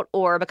out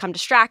or become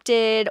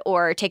distracted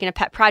or taken a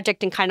pet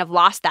project and kind of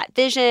lost that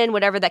vision,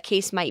 whatever that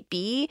case might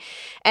be.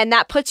 And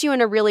that puts you in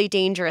a really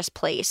dangerous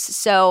place.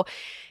 So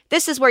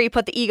this is where you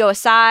put the ego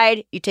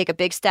aside, you take a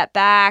big step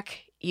back,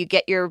 you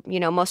get your, you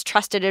know, most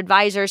trusted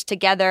advisors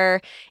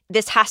together.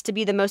 This has to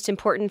be the most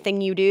important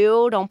thing you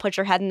do. Don't put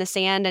your head in the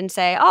sand and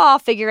say, oh, I'll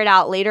figure it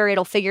out later.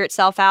 It'll figure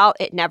itself out.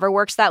 It never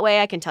works that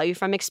way. I can tell you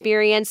from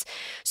experience.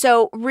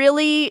 So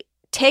really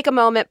take a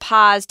moment,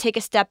 pause, take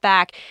a step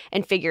back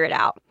and figure it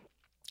out.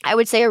 I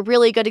would say a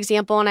really good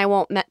example, and I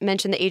won't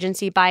mention the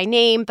agency by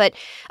name, but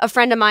a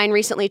friend of mine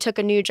recently took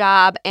a new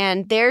job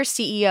and their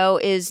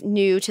CEO is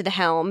new to the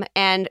helm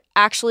and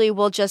actually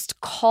will just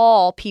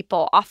call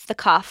people off the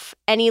cuff,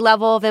 any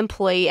level of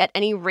employee at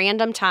any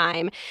random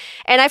time.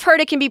 And I've heard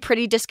it can be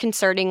pretty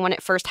disconcerting when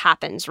it first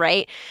happens,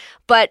 right?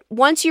 But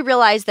once you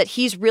realize that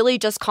he's really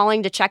just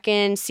calling to check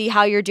in, see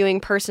how you're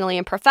doing personally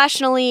and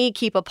professionally,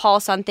 keep a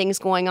pulse on things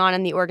going on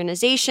in the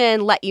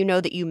organization, let you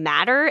know that you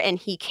matter and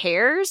he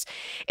cares,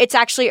 it's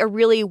actually a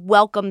really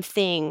welcome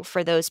thing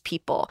for those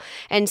people.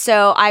 And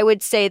so I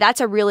would say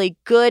that's a really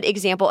good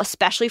example,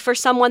 especially for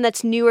someone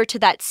that's newer to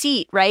that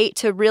seat, right?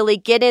 To really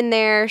get in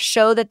there,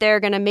 show that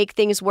they're going to make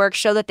things work,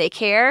 show that they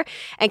care,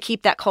 and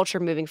keep that culture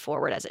moving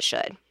forward as it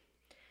should.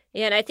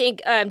 Yeah, and I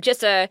think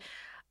just a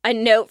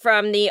note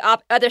from the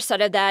other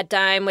side of that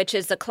dime, which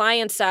is the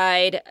client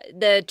side,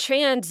 the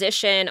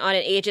transition on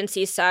an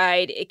agency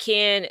side, it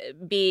can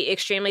be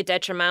extremely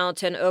detrimental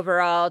to an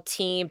overall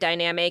team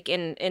dynamic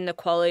in the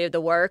quality of the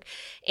work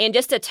and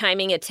just the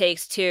timing it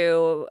takes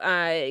to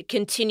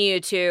continue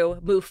to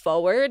move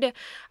forward.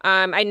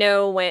 I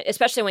know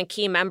especially when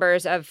key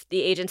members of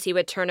the agency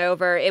would turn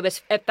over,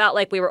 it felt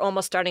like we were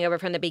almost starting over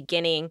from the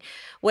beginning,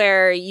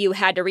 where you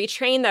had to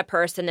retrain that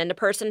person and the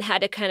person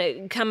had to kind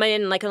of come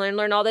in like and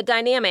learn all the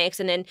dynamics.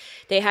 And then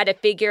they had to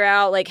figure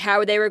out like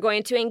how they were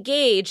going to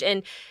engage.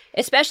 And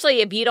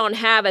especially if you don't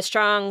have a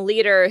strong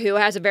leader who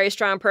has a very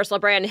strong personal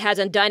brand and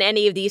hasn't done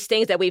any of these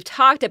things that we've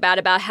talked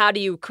about how do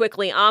you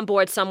quickly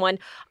onboard someone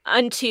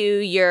onto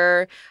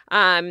your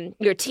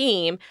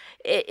team,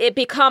 it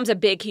becomes a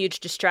big, huge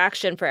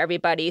distraction for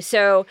everybody.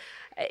 So,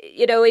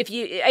 you know,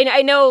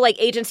 I know like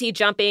agency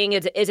jumping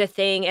is a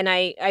thing, and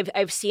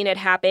I've seen it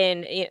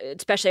happen,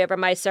 especially over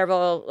my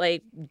several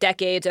like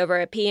decades over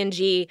at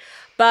P&G,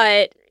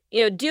 but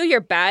you know, do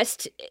your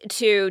best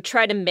to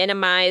try to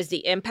minimize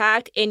the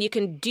impact. And you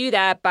can do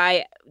that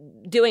by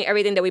doing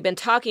everything that we've been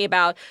talking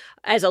about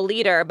as a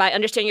leader, by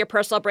understanding your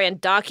personal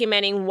brand,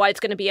 documenting what's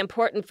going to be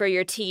important for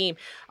your team,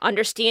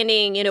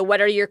 understanding, you know,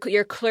 what are your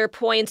clear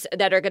points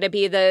that are going to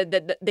be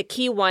the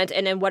key ones,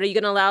 and then what are you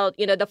going to allow,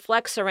 you know, the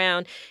flex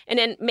around, and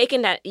then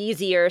making that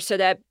easier so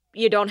that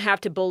you don't have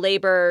to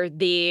belabor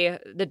the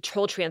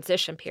whole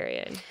transition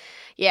period.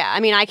 Yeah,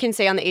 I mean, I can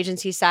say on the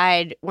agency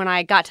side, when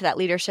I got to that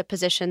leadership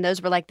position,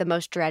 those were like the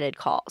most dreaded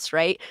calls,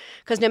 right?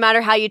 Because no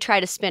matter how you try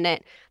to spin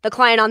it, the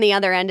client on the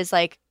other end is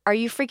like, are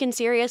you freaking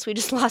serious? We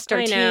just lost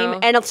our team.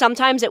 And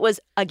sometimes it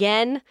was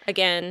again.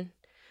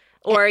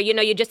 Or,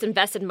 you just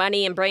invested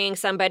money in bringing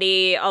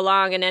somebody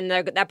along and then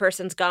that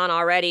person's gone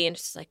already. And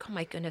it's just like, oh,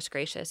 my goodness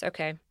gracious.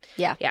 Okay.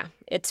 Yeah. Yeah.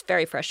 It's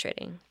very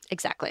frustrating.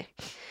 Exactly.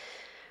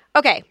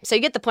 Okay, so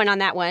you get the point on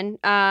that one.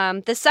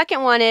 The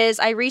second one is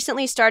I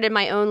recently started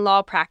my own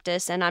law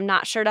practice and I'm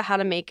not sure how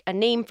to make a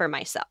name for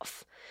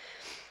myself.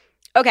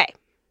 Okay,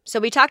 so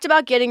we talked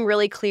about getting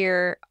really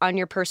clear on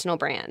your personal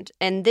brand.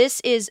 And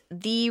this is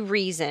the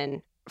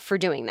reason for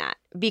doing that.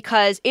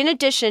 Because in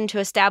addition to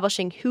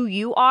establishing who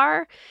you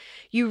are,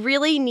 you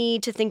really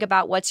need to think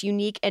about what's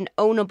unique and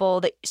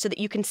ownable so that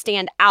you can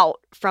stand out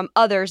from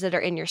others that are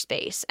in your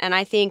space. And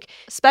I think,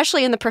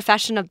 especially in the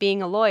profession of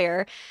being a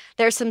lawyer,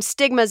 there's some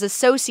stigmas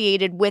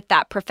associated with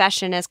that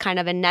profession as kind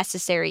of a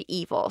necessary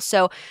evil.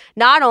 So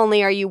not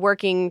only are you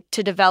working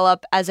to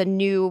develop as a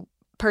new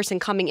person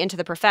coming into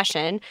the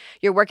profession,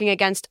 you're working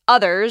against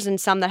others and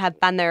some that have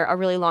been there a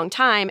really long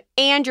time,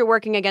 and you're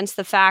working against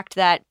the fact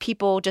that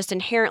people just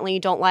inherently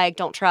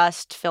don't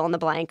trust, fill in the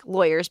blank,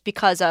 lawyers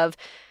because of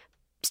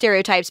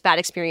stereotypes, bad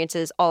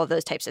experiences, all of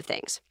those types of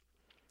things.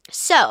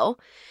 So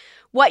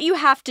what you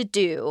have to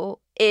do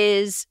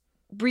is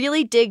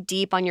really dig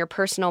deep on your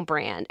personal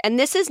brand. And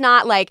this is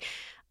not like,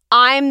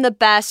 I'm the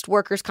best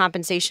workers'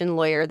 compensation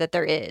lawyer that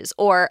there is,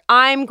 or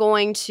I'm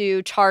going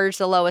to charge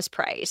the lowest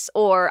price,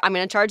 or I'm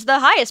going to charge the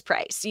highest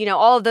price.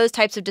 All of those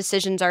types of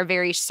decisions are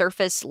very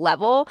surface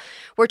level.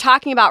 We're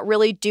talking about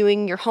really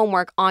doing your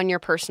homework on your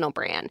personal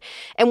brand.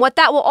 And what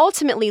that will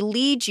ultimately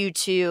lead you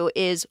to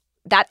is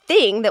that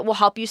thing that will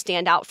help you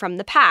stand out from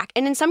the pack.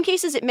 And in some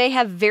cases, it may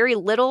have very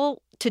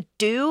little to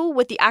do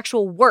with the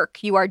actual work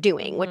you are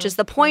doing, which is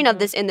the point of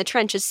this In the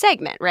Trenches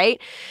segment,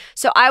 right?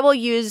 So I will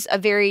use a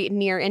very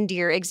near and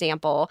dear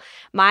example.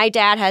 My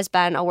dad has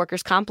been a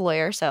workers' comp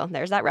lawyer, so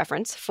there's that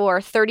reference, for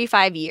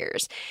 35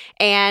 years.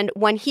 And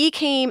when he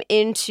came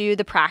into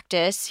the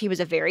practice, he was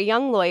a very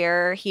young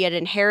lawyer. He had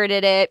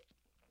inherited it.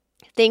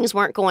 Things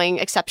weren't going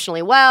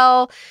exceptionally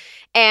well.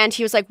 And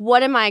he was like,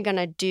 what am I going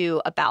to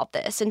do about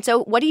this? And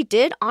so what he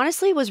did,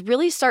 honestly, was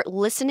really start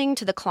listening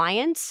to the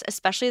clients,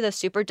 especially the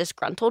super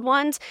disgruntled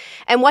ones.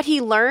 And what he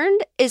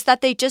learned is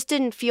that they just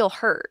didn't feel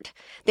heard.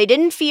 They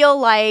didn't feel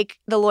like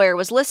the lawyer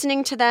was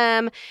listening to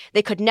them.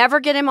 They could never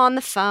get him on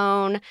the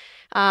phone.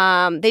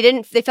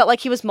 They felt like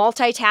he was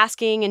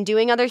multitasking and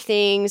doing other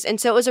things. And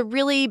so it was a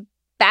really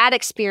bad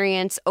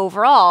experience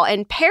overall.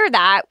 And pair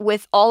that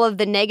with all of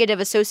the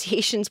negative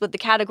associations with the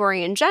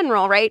category in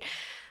general, right?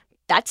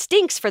 That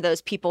stinks for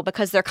those people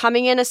because they're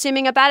coming in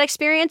assuming a bad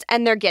experience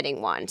and they're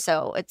getting one.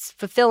 So it's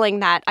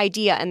fulfilling that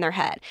idea in their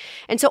head.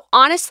 And so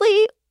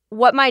honestly,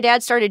 what my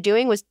dad started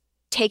doing was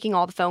taking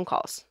all the phone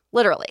calls,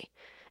 literally.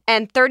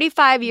 And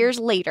 35 years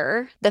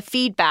later, the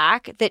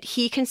feedback that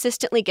he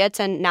consistently gets,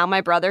 and now my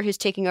brother who's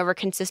taking over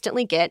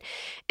consistently get,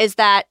 is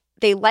that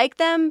they like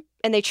them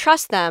and they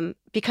trust them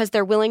because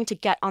they're willing to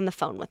get on the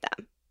phone with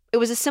them. It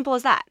was as simple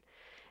as that.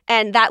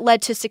 And that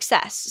led to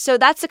success. So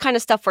that's the kind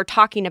of stuff we're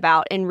talking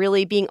about and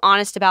really being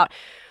honest about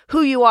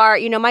who you are.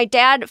 My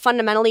dad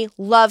fundamentally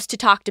loves to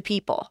talk to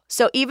people.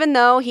 So even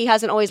though he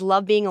hasn't always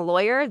loved being a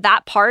lawyer,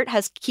 that part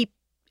has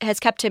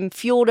kept him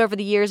fueled over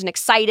the years and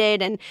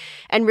excited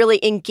and really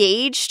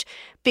engaged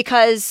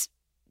because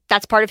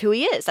that's part of who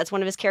he is. That's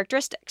one of his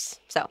characteristics.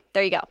 So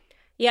there you go.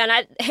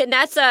 Yeah, and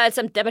that's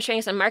some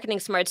demonstrating some marketing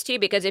smarts too,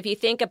 because if you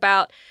think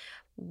about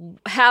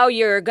how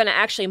you're going to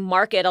actually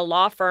market a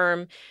law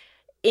firm,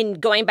 in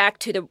going back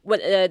to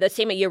the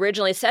statement you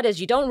originally said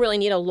is you don't really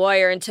need a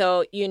lawyer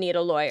until you need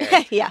a lawyer.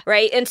 Yeah.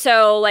 Right? And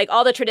so like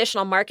all the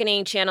traditional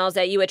marketing channels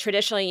that you would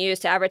traditionally use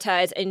to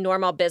advertise a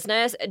normal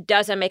business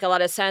doesn't make a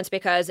lot of sense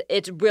because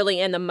it's really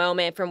in the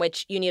moment from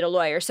which you need a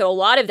lawyer. So a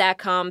lot of that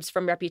comes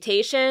from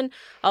reputation.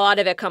 A lot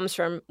of it comes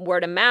from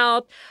word of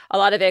mouth. A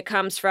lot of it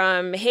comes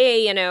from,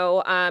 hey,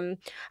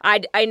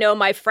 I know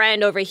my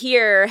friend over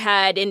here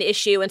had an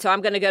issue and so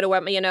I'm going to go to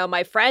what,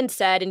 my friend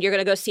said and you're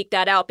going to go seek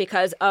that out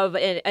because of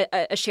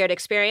a shared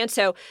experience.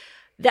 So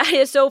that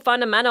is so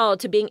fundamental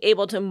to being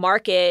able to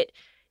market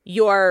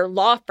your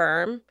law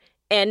firm.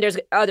 And there's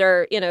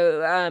other,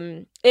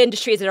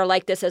 industries that are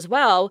like this as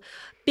well,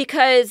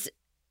 because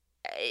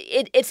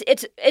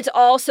it's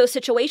all so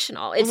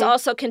situational. It's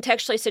also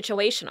contextually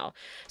situational.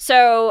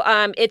 So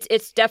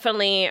it's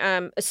definitely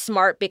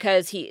smart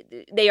because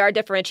they are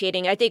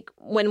differentiating. I think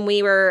when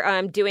we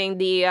were doing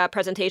the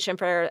presentation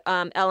for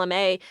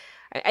LMA,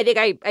 I think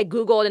I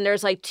Googled and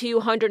there's like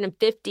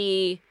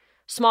 250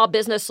 small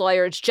business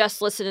lawyers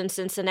just listed in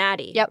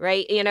Cincinnati, yep.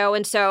 Right?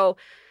 And so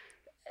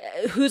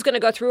who's going to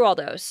go through all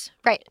those?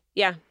 Right.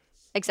 Yeah.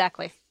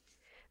 Exactly.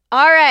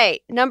 All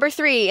right. Number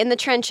 3, in the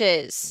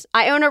trenches.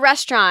 I own a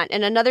restaurant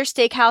and another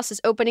steakhouse is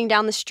opening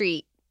down the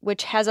street,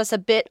 which has us a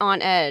bit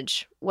on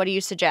edge. What do you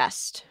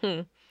suggest?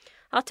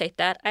 I'll take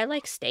that. I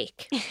like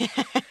steak.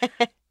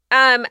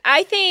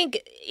 I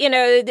think,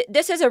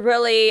 this is a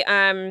really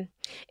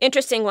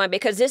interesting one,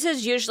 because this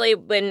is usually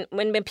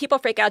when people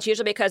freak out, it's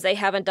usually because they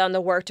haven't done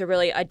the work to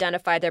really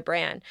identify their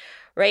brand,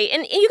 right?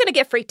 And you're going to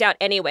get freaked out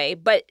anyway,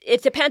 but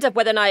it depends on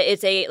whether or not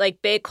it's a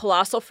like big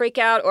colossal freak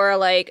out, or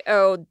like,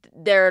 oh,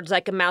 there's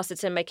like a mouse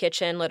that's in my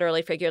kitchen,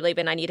 literally, figuratively,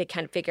 and I need to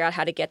kind of figure out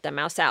how to get the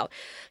mouse out.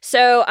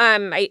 So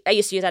I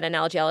used to use that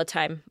analogy all the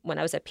time when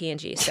I was at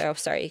P&G. So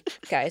sorry,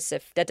 guys,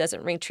 if that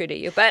doesn't ring true to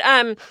you. But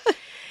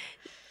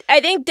I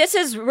think this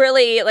is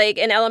really like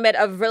an element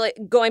of really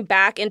going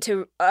back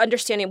into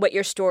understanding what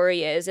your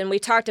story is. And we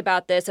talked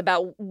about this,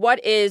 about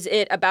what is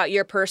it about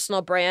your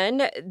personal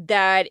brand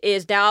that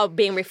is now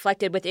being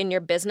reflected within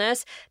your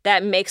business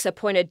that makes a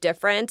point of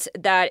difference,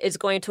 that is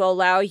going to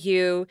allow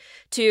you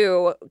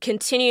to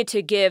continue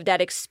to give that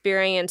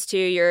experience to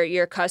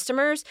your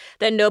customers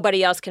that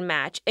nobody else can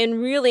match. And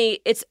really,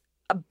 it's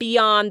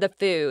beyond the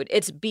food.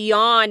 It's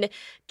beyond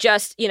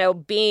just,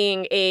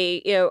 being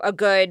a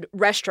good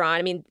restaurant.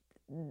 I mean,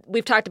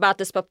 we've talked about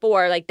this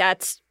before, like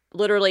that's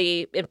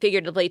literally and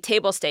figuratively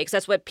table stakes.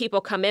 That's what people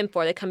come in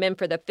for. They come in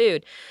for the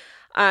food.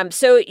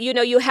 So,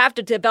 you have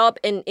to develop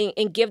and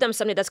give them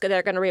something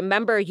they're going to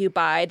remember you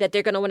by, that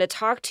they're going to want to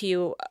talk to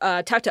you,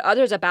 talk to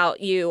others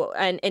about you,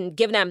 and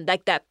give them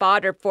like that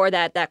fodder for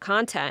that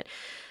content.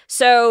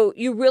 So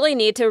you really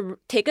need to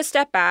take a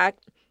step back,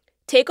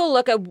 take a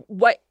look at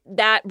what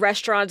that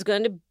restaurant's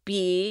going to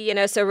be,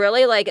 so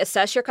really like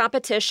assess your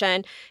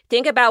competition,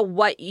 think about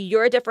what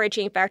your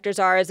differentiating factors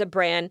are as a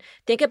brand,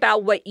 think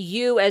about what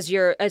you as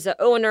an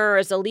owner,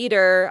 as a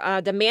leader,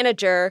 the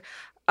manager,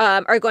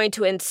 are going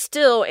to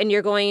instill, and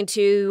you're going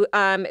to,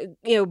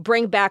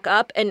 bring back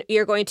up, and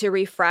you're going to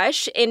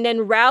refresh, and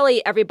then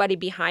rally everybody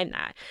behind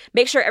that.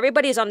 Make sure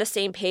everybody's on the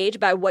same page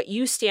about what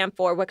you stand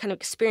for, what kind of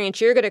experience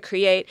you're going to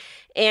create,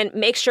 and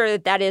make sure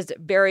that is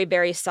very,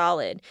 very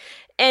solid.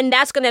 And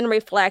that's going to then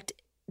reflect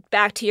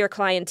back to your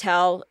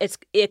clientele.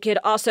 It could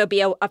also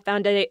be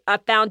a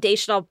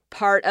foundational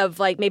part of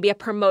like maybe a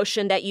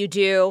promotion that you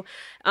do.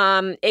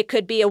 It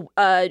could be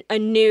a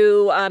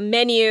new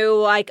menu,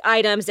 like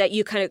items that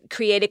you kind of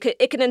create.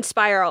 It can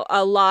inspire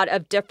a lot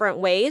of different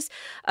ways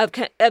of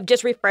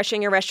just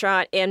refreshing your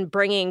restaurant and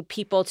bringing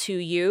people to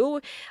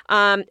you,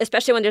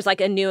 especially when there's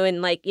like a new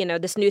and like,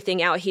 this new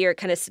thing out here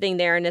kind of sitting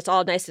there and it's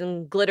all nice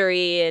and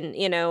glittery, and,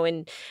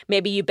 and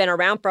maybe you've been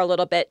around for a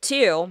little bit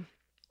too.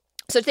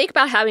 So think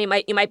about how you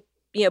might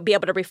be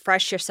able to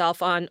refresh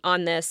yourself on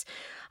this.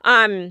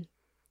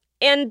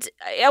 And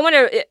I want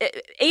to,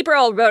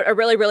 April wrote a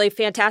really, really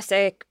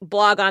fantastic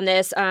blog on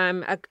this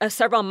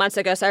several months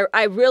ago. So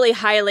I really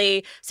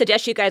highly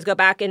suggest you guys go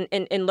back and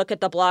look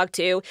at the blog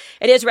too.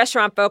 It is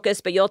restaurant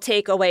focused, but you'll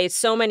take away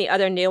so many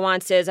other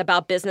nuances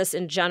about business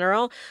in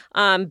general,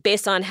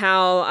 based on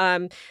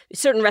how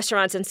certain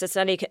restaurants in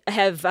Cincinnati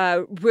have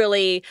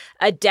really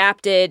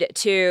adapted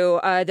to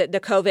the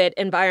COVID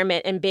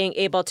environment and being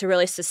able to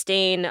really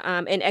sustain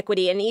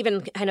inequity and even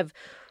kind of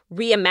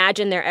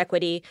reimagine their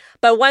equity.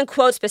 But one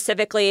quote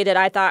specifically that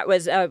I thought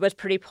was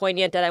pretty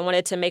poignant that I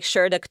wanted to make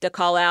sure to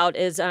call out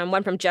is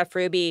one from Jeff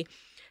Ruby,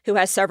 who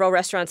has several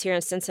restaurants here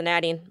in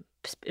Cincinnati,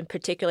 and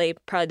particularly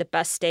probably the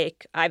best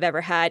steak I've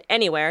ever had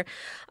anywhere.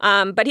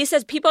 But he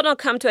says, people don't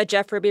come to a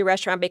Jeff Ruby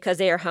restaurant because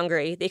they are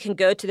hungry. They can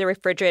go to the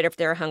refrigerator if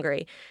they're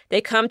hungry. They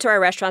come to our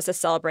restaurants to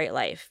celebrate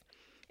life.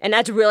 And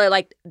that's really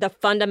like the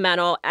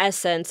fundamental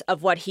essence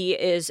of what he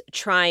is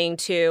trying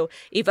to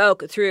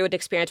evoke through an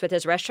experience with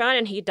his restaurant,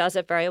 and he does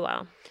it very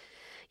well.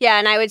 Yeah,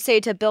 and I would say,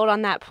 to build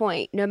on that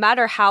point, no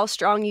matter how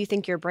strong you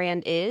think your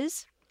brand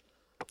is,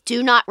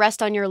 do not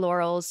rest on your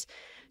laurels.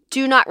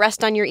 Do not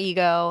rest on your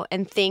ego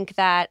and think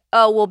that,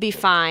 oh, we'll be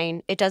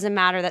fine. It doesn't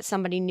matter that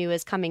somebody new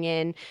is coming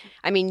in.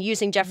 I mean,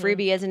 using Jeff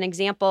Ruby as an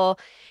example,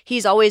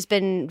 he's always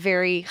been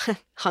very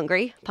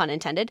hungry, pun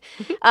intended,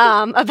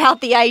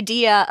 about the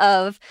idea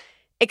of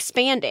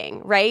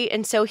expanding, right?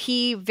 And so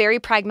he very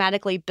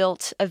pragmatically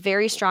built a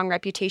very strong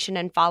reputation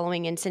and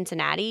following in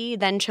Cincinnati,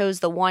 then chose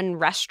the one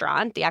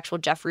restaurant, the actual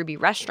Jeff Ruby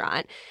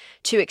restaurant,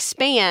 to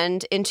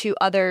expand into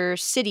other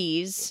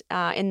cities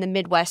in the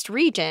Midwest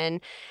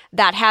region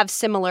that have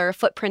similar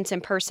footprints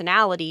and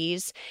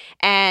personalities,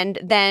 and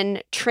then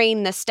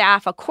train the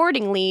staff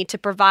accordingly to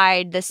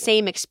provide the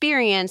same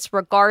experience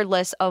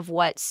regardless of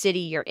what city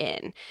you're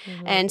in.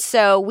 Mm-hmm. And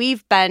so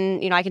we've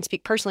been, I can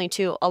speak personally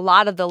to a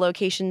lot of the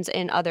locations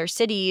in other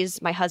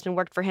cities. My husband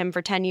worked for him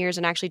for 10 years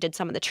and actually did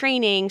some of the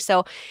training.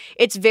 So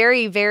it's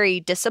very, very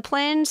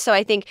disciplined. So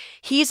I think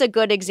he's a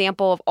good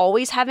example of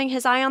always having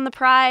his eye on the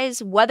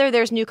prize, whether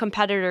there's new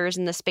competitors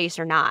in the space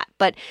or not.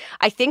 But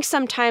I think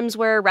sometimes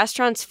where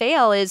restaurants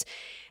fail is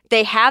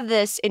they have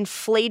this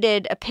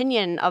inflated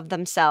opinion of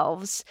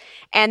themselves,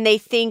 and they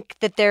think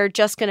that they're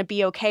just going to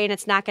be okay and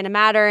it's not going to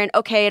matter. And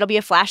okay, it'll be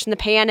a flash in the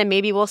pan and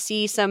maybe we'll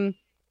see some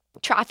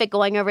traffic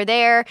going over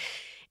there.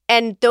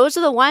 And those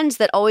are the ones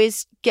that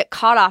always get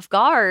caught off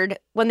guard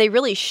when they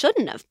really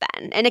shouldn't have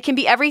been. And it can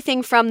be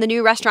everything from the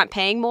new restaurant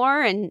paying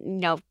more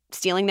and,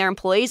 stealing their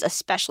employees,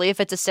 especially if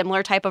it's a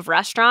similar type of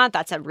restaurant.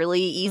 That's a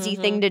really easy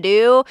thing to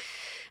do.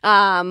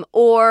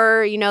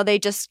 Or, they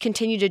just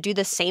continue to do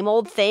the same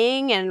old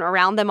thing and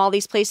around them all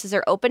these places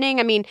are opening.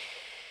 I mean,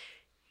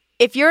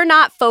 if you're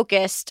not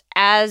focused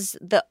as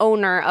the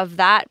owner of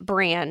that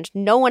brand,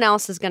 no one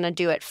else is going to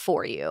do it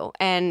for you.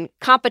 And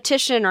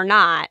competition or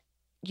not,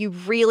 you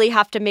really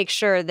have to make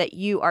sure that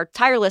you are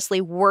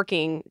tirelessly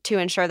working to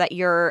ensure that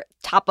you're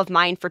top of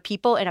mind for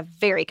people in a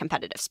very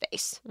competitive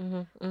space.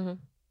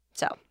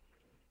 So,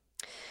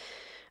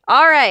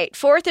 all right,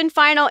 fourth and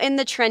final in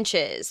the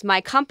trenches.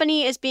 My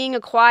company is being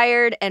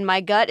acquired and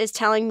my gut is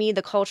telling me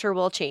the culture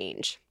will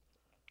change.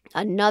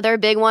 Another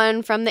big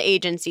one from the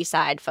agency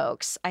side,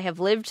 folks. I have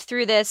lived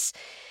through this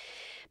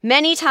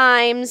many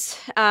times,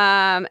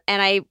 and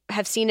I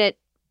have seen it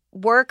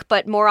work,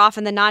 but more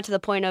often than not, to the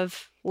point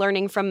of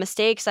learning from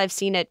mistakes, I've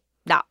seen it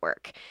not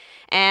work.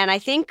 And I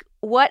think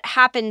what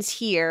happens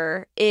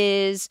here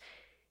is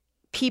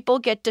people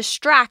get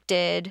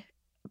distracted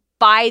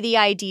by the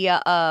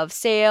idea of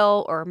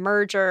sale or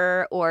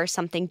merger or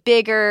something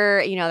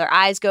bigger. Their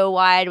eyes go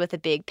wide with a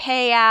big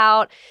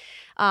payout.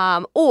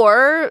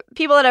 Or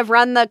people that have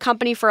run the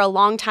company for a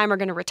long time are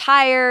going to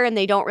retire and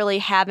they don't really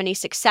have any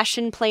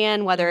succession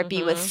plan, whether it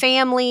be with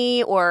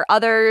family or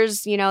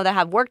others, that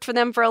have worked for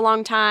them for a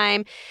long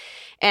time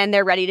and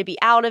they're ready to be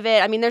out of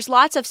it. I mean, there's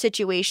lots of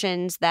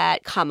situations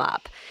that come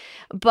up.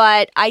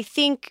 But I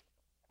think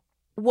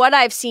what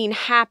I've seen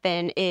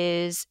happen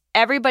is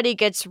everybody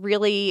gets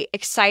really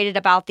excited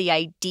about the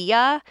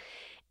idea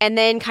and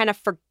then kind of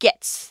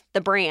forgets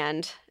the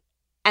brand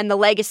and the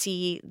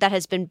legacy that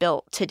has been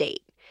built to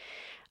date.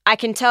 I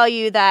can tell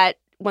you that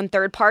when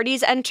third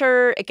parties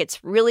enter, it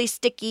gets really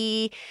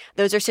sticky.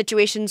 Those are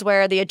situations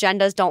where the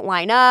agendas don't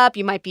line up.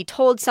 You might be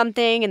told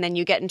something and then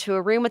you get into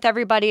a room with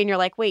everybody and you're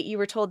like, wait, you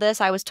were told this,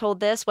 I was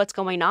told this, what's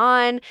going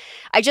on?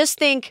 I just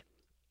think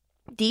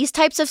these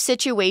types of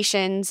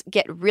situations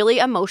get really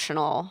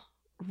emotional,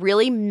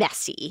 really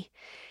messy,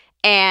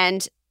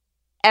 and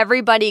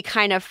everybody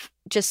kind of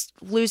just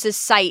loses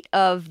sight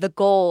of the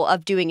goal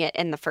of doing it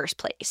in the first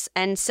place.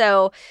 And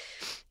so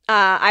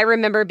I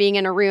remember being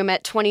in a room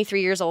at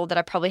 23 years old that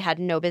I probably had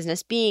no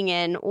business being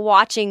in,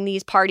 watching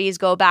these parties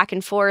go back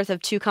and forth of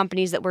two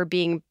companies that were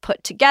being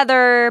put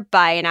together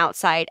by an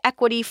outside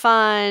equity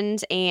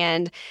fund.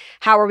 And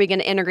how are we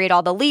going to integrate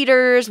all the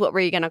leaders? What were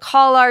you going to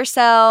call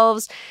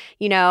ourselves?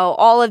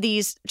 All of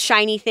these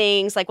shiny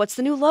things, like what's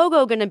the new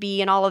logo going to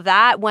be and all of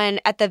that, when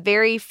at the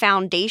very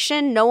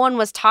foundation, no one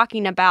was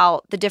talking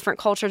about the different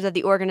cultures of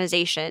the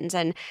organizations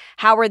and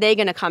how are they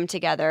going to come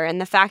together.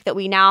 And the fact that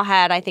we now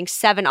had, I think,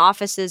 7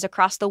 offices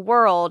across the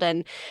world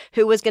and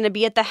who was going to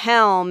be at the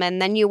helm.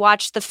 And then you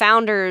watch the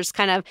founders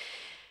kind of,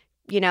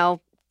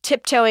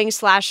 tiptoeing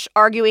 /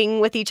 arguing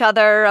with each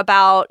other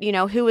about,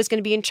 who was going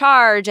to be in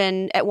charge.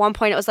 And at one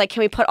point it was like,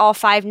 can we put all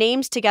 5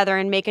 names together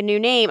and make a new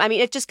name? I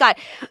mean, it just got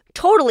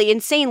totally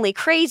insanely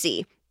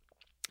crazy.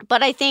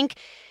 But I think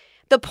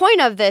the point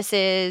of this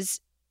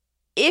is,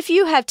 if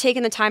you have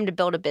taken the time to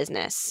build a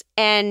business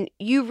and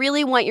you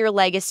really want your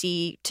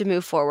legacy to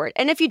move forward,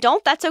 and if you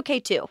don't, that's okay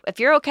too. If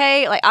you're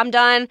okay, like I'm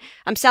done,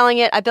 I'm selling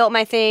it, I built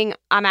my thing,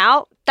 I'm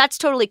out, that's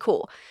totally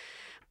cool.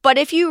 But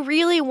if you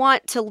really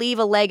want to leave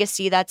a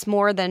legacy that's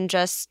more than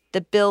just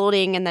the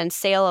building and then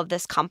sale of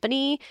this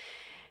company,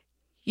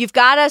 you've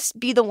got to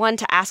be the one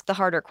to ask the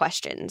harder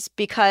questions,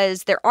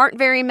 because there aren't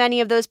very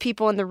many of those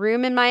people in the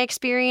room in my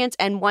experience.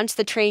 And once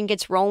the train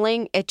gets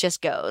rolling, it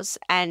just goes.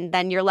 And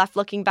then you're left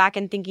looking back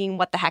and thinking,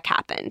 what the heck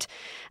happened?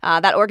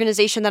 That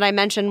organization that I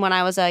mentioned when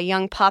I was a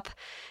young pup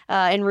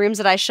in rooms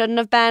that I shouldn't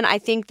have been, I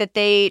think that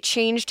they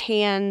changed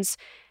hands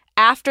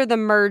after the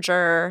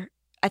merger.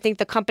 I think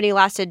the company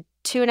lasted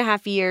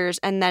 2.5 years,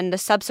 and then the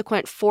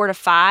subsequent 4 to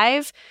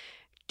 5,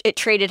 it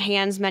traded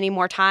hands many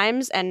more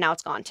times, and now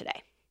it's gone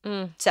today.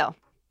 So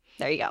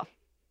there you go.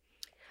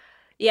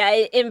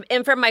 Yeah,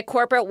 and from my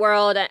corporate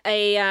world,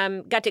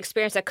 I got to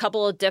experience a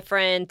couple of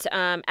different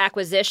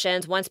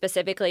acquisitions, one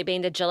specifically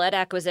being the Gillette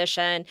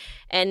acquisition.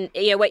 And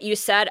what you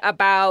said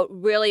about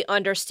really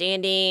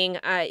understanding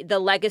the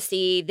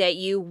legacy that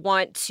you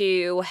want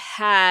to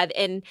have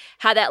and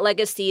how that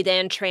legacy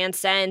then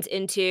transcends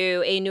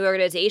into a new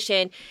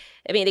organization.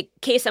 I mean, the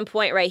case in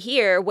point right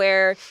here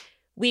where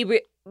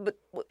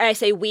I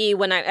say we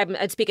when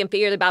I'm speaking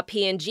figuratively about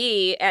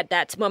P&G at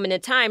that moment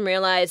in time,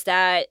 realized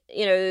that,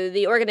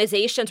 the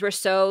organizations were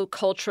so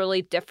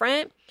culturally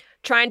different,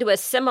 trying to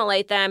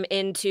assimilate them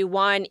into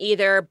one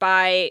either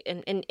by,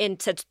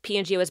 and since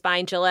P&G was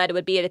buying Gillette, it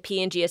would be a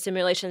P&G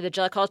assimilation of the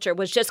Gillette culture,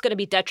 was just going to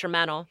be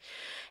detrimental.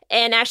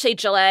 And actually,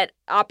 Gillette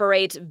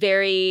operates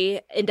very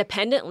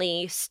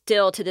independently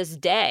still to this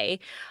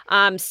day.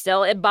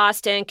 Still in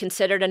Boston,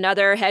 considered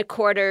another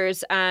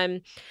headquarters.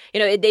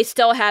 They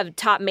still have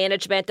top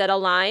management that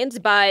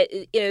aligns, but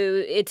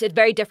it's a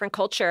very different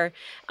culture.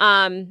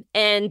 That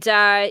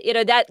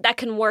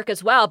can work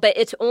as well. But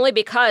it's only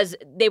because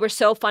they were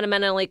so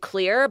fundamentally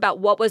clear about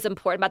what was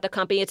important about the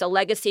company. It's a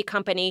legacy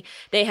company.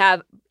 They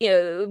have,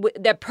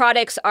 their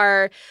products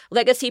are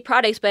legacy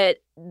products, but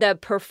the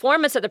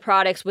performance of the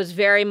products was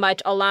very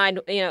much aligned,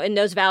 in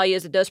those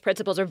values, those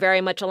principles are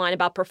very much aligned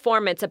about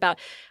performance, about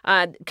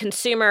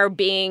consumer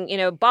being,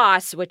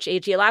 boss, which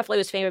A.G. Lafley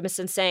was famous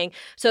in saying.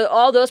 So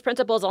all those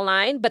principles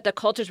aligned, but the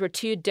cultures were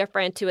too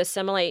different to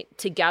assimilate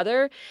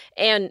together,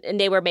 and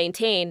they were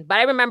maintained. But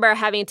I remember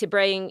having to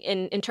bring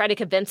in and try to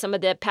convince some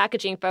of the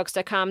packaging folks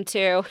to come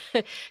to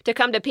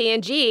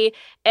P&G,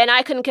 and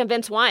I couldn't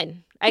convince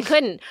one. I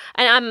couldn't.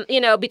 And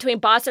I'm, between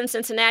Boston and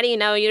Cincinnati,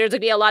 there's going to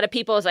be a lot of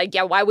people who's like,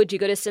 yeah, why would you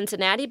go to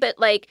Cincinnati? But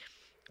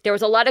there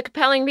was a lot of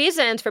compelling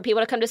reasons for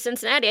people to come to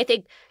Cincinnati. I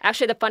think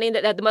actually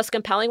the most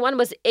compelling one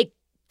was it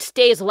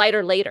stays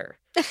lighter later.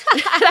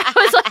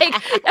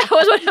 that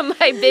was one of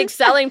my big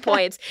selling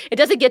points. It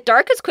doesn't get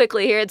dark as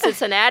quickly here in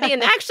Cincinnati,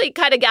 and actually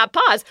kind of got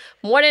paused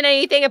more than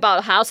anything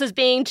about houses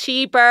being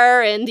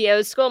cheaper and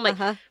school. I'm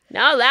like,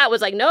 no, that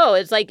was like, no,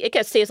 it's like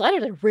it stays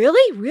lighter. Like,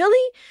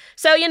 really?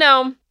 So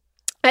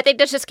I think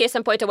that's just case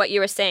in point to what you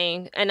were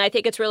saying. And I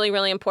think it's really,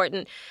 really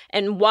important,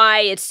 and why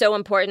it's so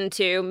important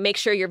to make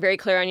sure you're very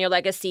clear on your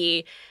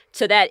legacy,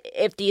 so that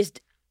if these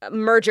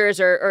mergers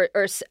or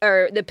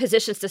the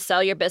positions to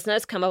sell your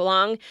business come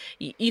along,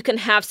 you can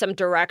have some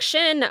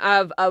direction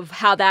of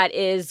how that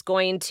is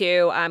going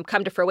to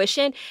come to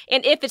fruition,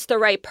 and if it's the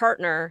right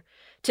partner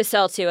to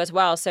sell to as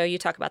well. So you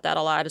talk about that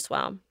a lot as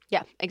well.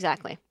 Yeah,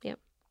 exactly. Yeah.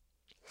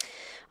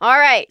 All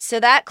right,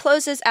 so that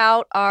closes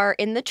out our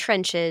In the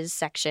Trenches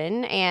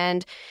section,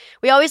 and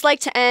we always like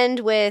to end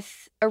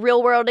with a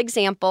real-world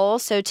example.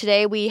 So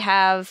today we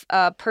have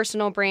a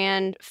personal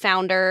brand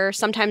founder.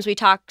 Sometimes we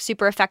talk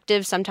super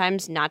effective,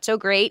 sometimes not so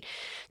great.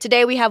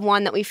 Today we have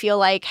one that we feel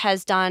like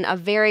has done a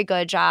very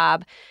good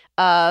job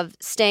of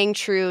staying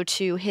true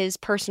to his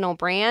personal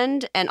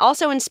brand, and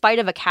also in spite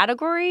of a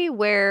category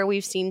where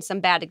we've seen some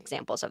bad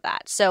examples of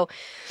that. So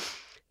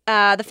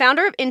the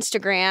founder of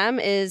Instagram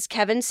is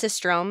Kevin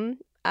Systrom.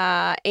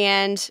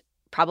 And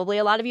probably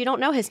a lot of you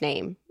don't know his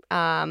name.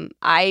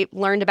 I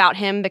learned about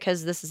him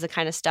because this is the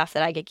kind of stuff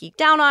that I get geeked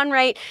down on,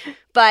 right?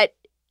 But,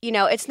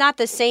 it's not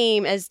the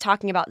same as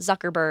talking about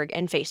Zuckerberg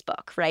and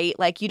Facebook, right?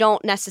 Like, you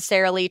don't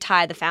necessarily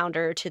tie the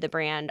founder to the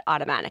brand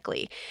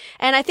automatically.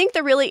 And I think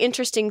the really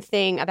interesting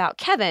thing about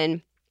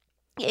Kevin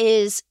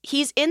is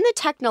he's in the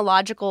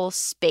technological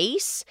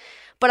space,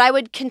 but I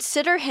would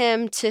consider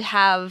him to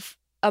have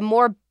a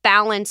more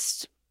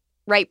balanced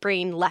right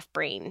brain, left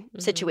brain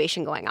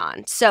situation going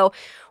on. So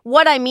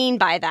what I mean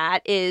by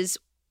that is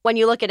when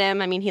you look at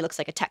him, he looks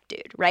like a tech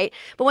dude, right?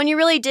 But when you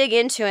really dig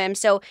into him,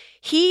 so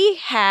he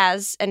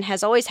has and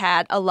has always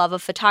had a love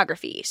of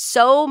photography,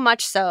 so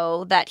much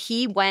so that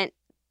he went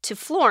to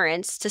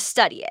Florence to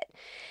study it.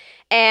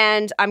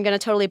 And I'm going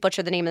to totally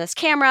butcher the name of this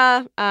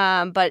camera,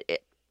 but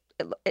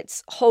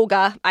it's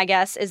Holga, I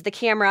guess, is the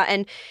camera.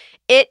 And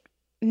it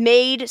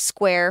made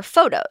square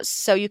photos.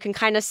 So you can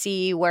kind of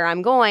see where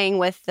I'm going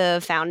with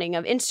the founding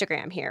of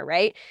Instagram here,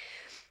 right?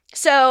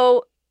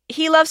 So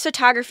he loves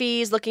photography.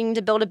 He's looking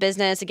to build a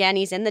business. Again,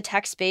 he's in the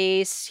tech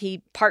space.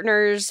 He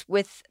partners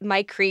with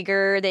Mike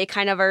Krieger. They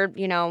kind of are,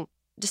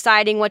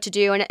 deciding what to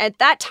do. And at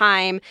that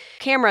time,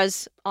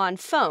 cameras on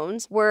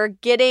phones were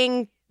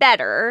getting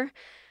better,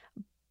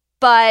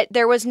 but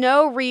there was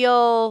no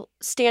real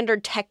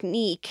standard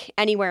technique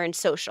anywhere in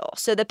social.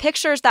 So the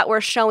pictures that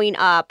were showing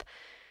up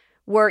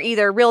were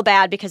either real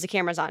bad because the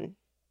cameras on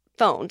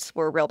phones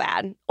were real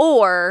bad,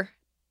 or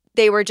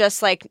they were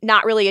just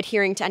not really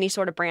adhering to any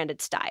sort of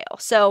branded style.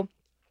 So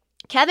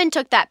Kevin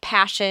took that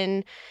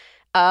passion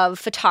of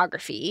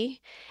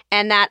photography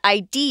and that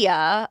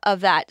idea of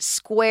that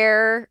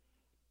square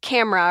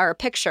camera or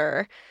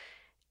picture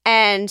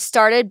and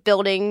started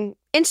building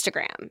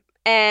Instagram.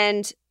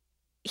 And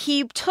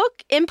he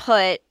took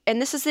input,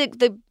 and this is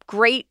the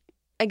great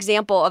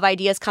example of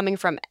ideas coming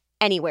from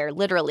anywhere,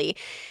 literally.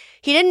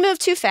 He didn't move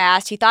too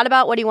fast. He thought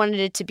about what he wanted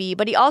it to be,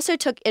 but he also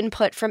took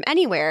input from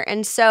anywhere.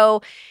 And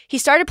so he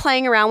started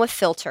playing around with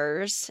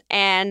filters,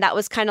 and that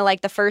was kind of like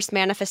the first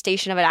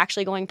manifestation of it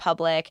actually going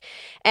public.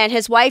 And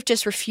his wife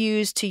just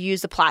refused to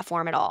use the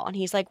platform at all. And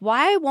he's like,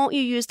 why won't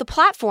you use the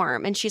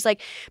platform? And she's like,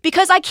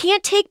 because I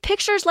can't take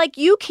pictures like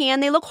you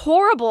can. They look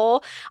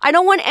horrible. I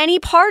don't want any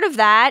part of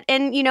that.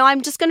 And,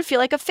 I'm just going to feel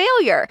like a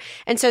failure.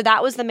 And so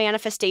that was the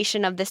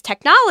manifestation of this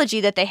technology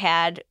that they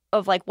had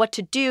of what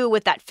to do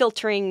with that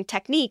filtering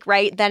technique,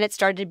 right? Then it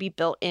started to be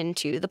built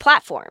into the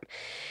platform.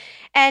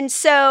 And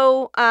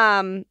so,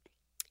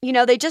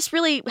 they just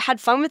really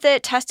had fun with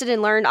it, tested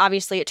and learned.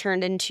 Obviously, it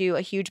turned into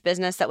a huge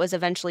business that was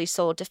eventually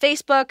sold to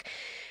Facebook.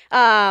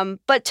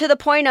 But to the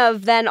point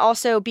of then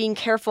also being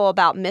careful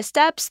about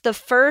missteps, the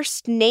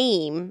first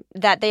name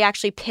that they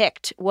actually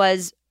picked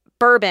was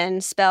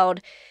Bourbon,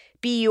 spelled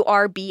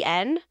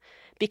B-U-R-B-N,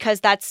 because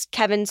that's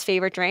Kevin's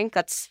favorite drink.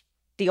 That's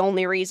the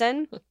only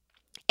reason.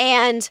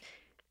 And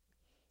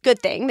good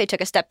thing they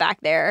took a step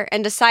back there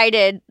and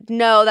decided,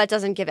 no, that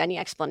doesn't give any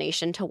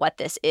explanation to what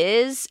this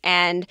is.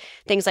 And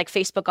things like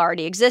Facebook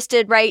already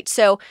existed, right?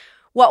 So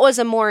what was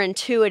a more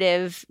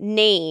intuitive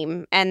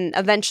name? And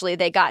eventually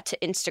they got to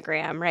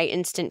Instagram, right?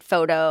 Instant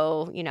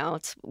photo,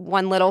 it's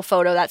one little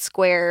photo, that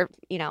square,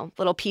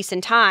 little piece in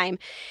time.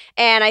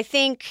 And I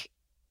think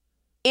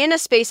in a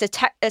space,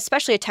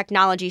 especially a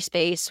technology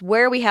space,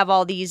 where we have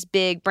all these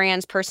big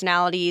brands,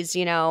 personalities,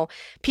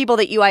 people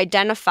that you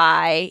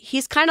identify,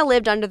 he's kind of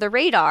lived under the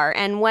radar.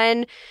 And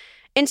when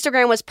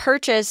Instagram was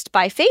purchased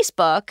by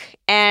Facebook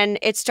and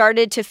it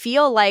started to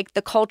feel like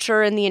the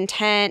culture and the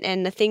intent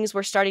and the things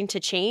were starting to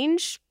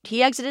change,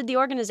 he exited the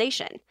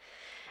organization.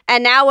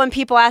 And now when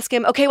people ask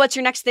him, okay, what's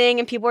your next thing?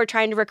 And people are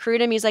trying to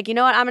recruit him, he's like, you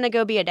know what? I'm going to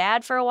go be a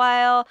dad for a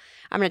while.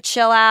 I'm going to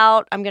chill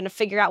out. I'm going to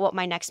figure out what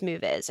my next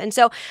move is. And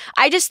so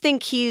I just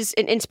think he's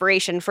an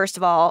inspiration, first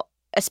of all,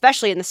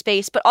 especially in the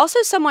space, but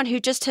also someone who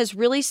just has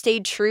really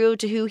stayed true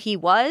to who he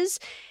was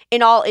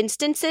in all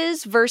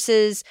instances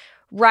versus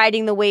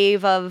riding the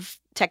wave of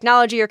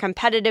technology or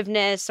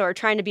competitiveness or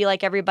trying to be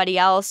like everybody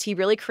else. He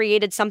really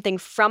created something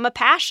from a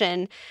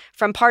passion,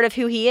 from part of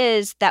who he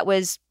is, that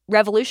was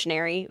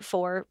revolutionary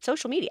for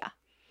social media.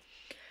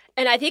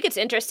 And I think it's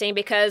interesting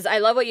because I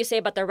love what you say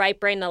about the right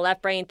brain and the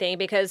left brain thing,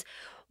 because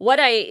what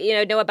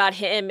I know about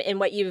him and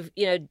what you've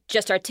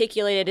just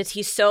articulated is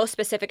he's so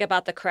specific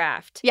about the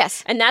craft.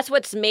 Yes. And that's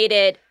what's made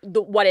it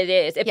what it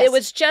is. If it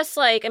was just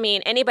like,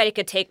 anybody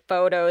could take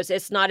photos.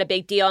 It's not a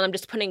big deal. And I'm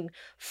just putting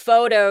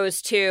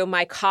photos to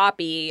my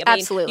copy.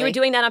 Absolutely. You were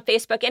doing that on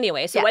Facebook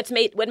anyway. So what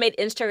made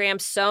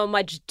Instagram so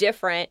much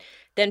different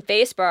than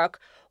Facebook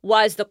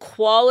was the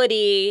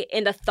quality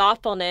and the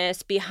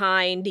thoughtfulness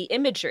behind the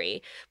imagery,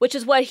 which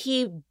is what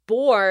he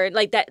bore.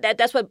 Like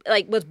that's what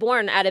was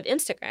born out of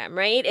Instagram,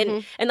 right?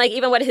 And and like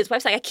even what his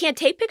website, I can't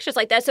take pictures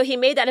like that, so he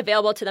made that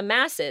available to the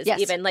masses. Yes.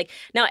 Even like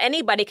now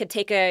anybody could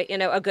take a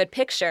good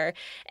picture,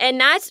 and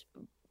that's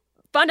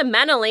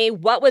fundamentally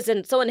what was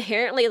so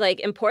inherently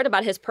important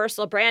about his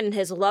personal brand and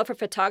his love for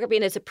photography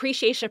and his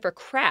appreciation for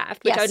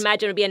craft, which I would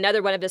imagine would be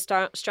another one of his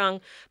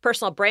strong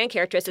personal brand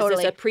characteristics, is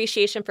this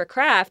appreciation for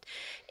craft,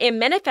 and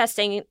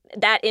manifesting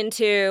that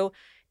into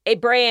a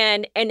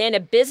brand and then a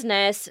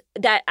business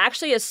that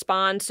actually has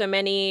spawned so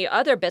many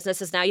other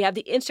businesses. Now you have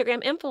the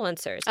Instagram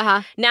influencers.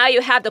 Now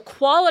you have the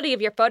quality of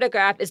your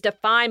photograph is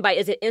defined by,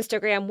 is it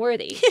Instagram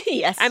worthy?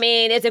 Yes.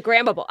 Is it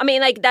grammable?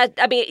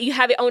 You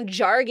have your own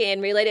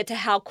jargon related to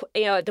how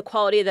the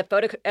quality of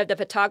the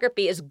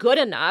photography is good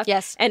enough.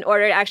 Yes. In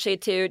order actually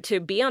to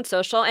be on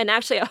social. And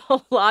actually a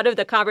whole lot of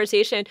the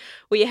conversation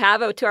we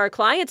have to our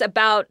clients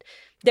about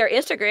their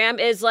Instagram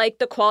is like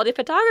the quality of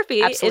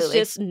photography is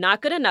just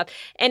not good enough.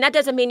 And that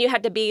doesn't mean you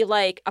have to be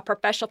like a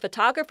professional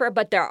photographer,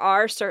 but there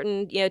are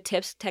certain,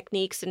 tips,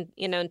 techniques, and,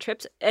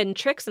 and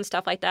tricks and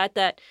stuff like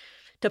that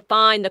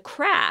define the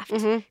craft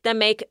that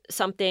make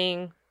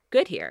something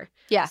good here.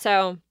 Yeah.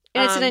 So,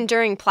 and it's an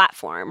enduring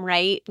platform,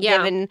 right? Yeah.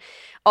 Given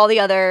all the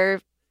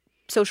other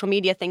social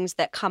media things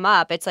that come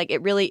up, it's like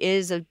it really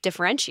is a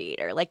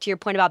differentiator. Like to your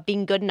point about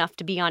being good enough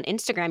to be on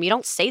Instagram, you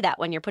don't say that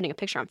when you're putting a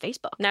picture on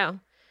Facebook. No.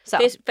 So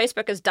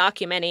Facebook is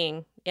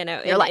documenting,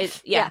 your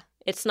life.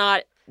 It's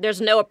not, there's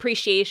no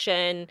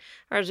appreciation,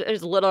 or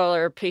there's little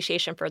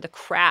appreciation for the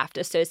craft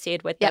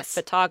associated with that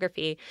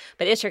photography.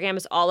 But Instagram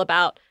is all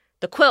about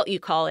the quilt, you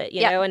call it,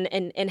 you know,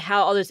 and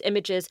how all those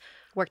images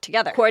work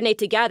together, coordinate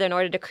together in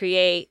order to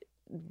create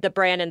the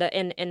brand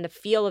and the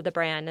feel of the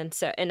brand. And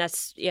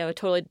that's,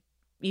 totally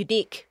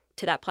unique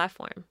to that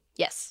platform.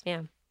 Yes.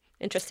 Yeah.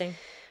 Interesting.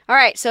 All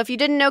right. So if you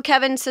didn't know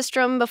Kevin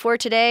Systrom before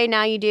today,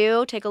 now you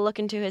do. Take a look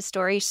into his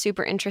story.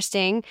 Super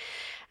interesting.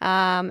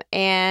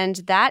 And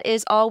that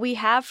is all we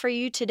have for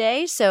you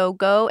today. So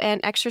go and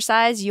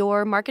exercise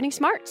your marketing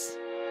smarts.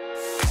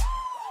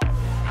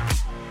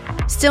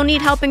 Still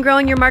need help in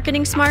growing your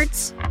marketing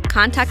smarts?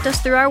 Contact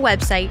us through our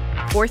website,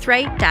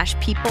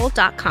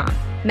 forthright-people.com.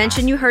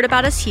 Mention you heard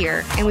about us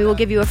here, and we will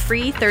give you a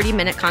free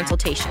 30-minute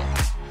consultation.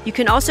 You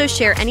can also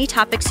share any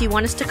topics you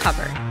want us to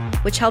cover,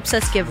 which helps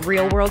us give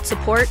real-world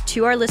support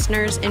to our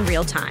listeners in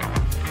real time.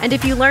 And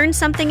if you learned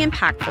something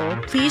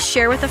impactful, please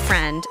share with a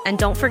friend, and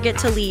don't forget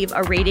to leave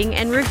a rating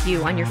and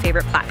review on your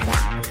favorite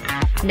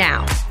platform.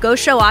 Now, go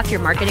show off your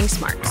marketing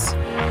smarts.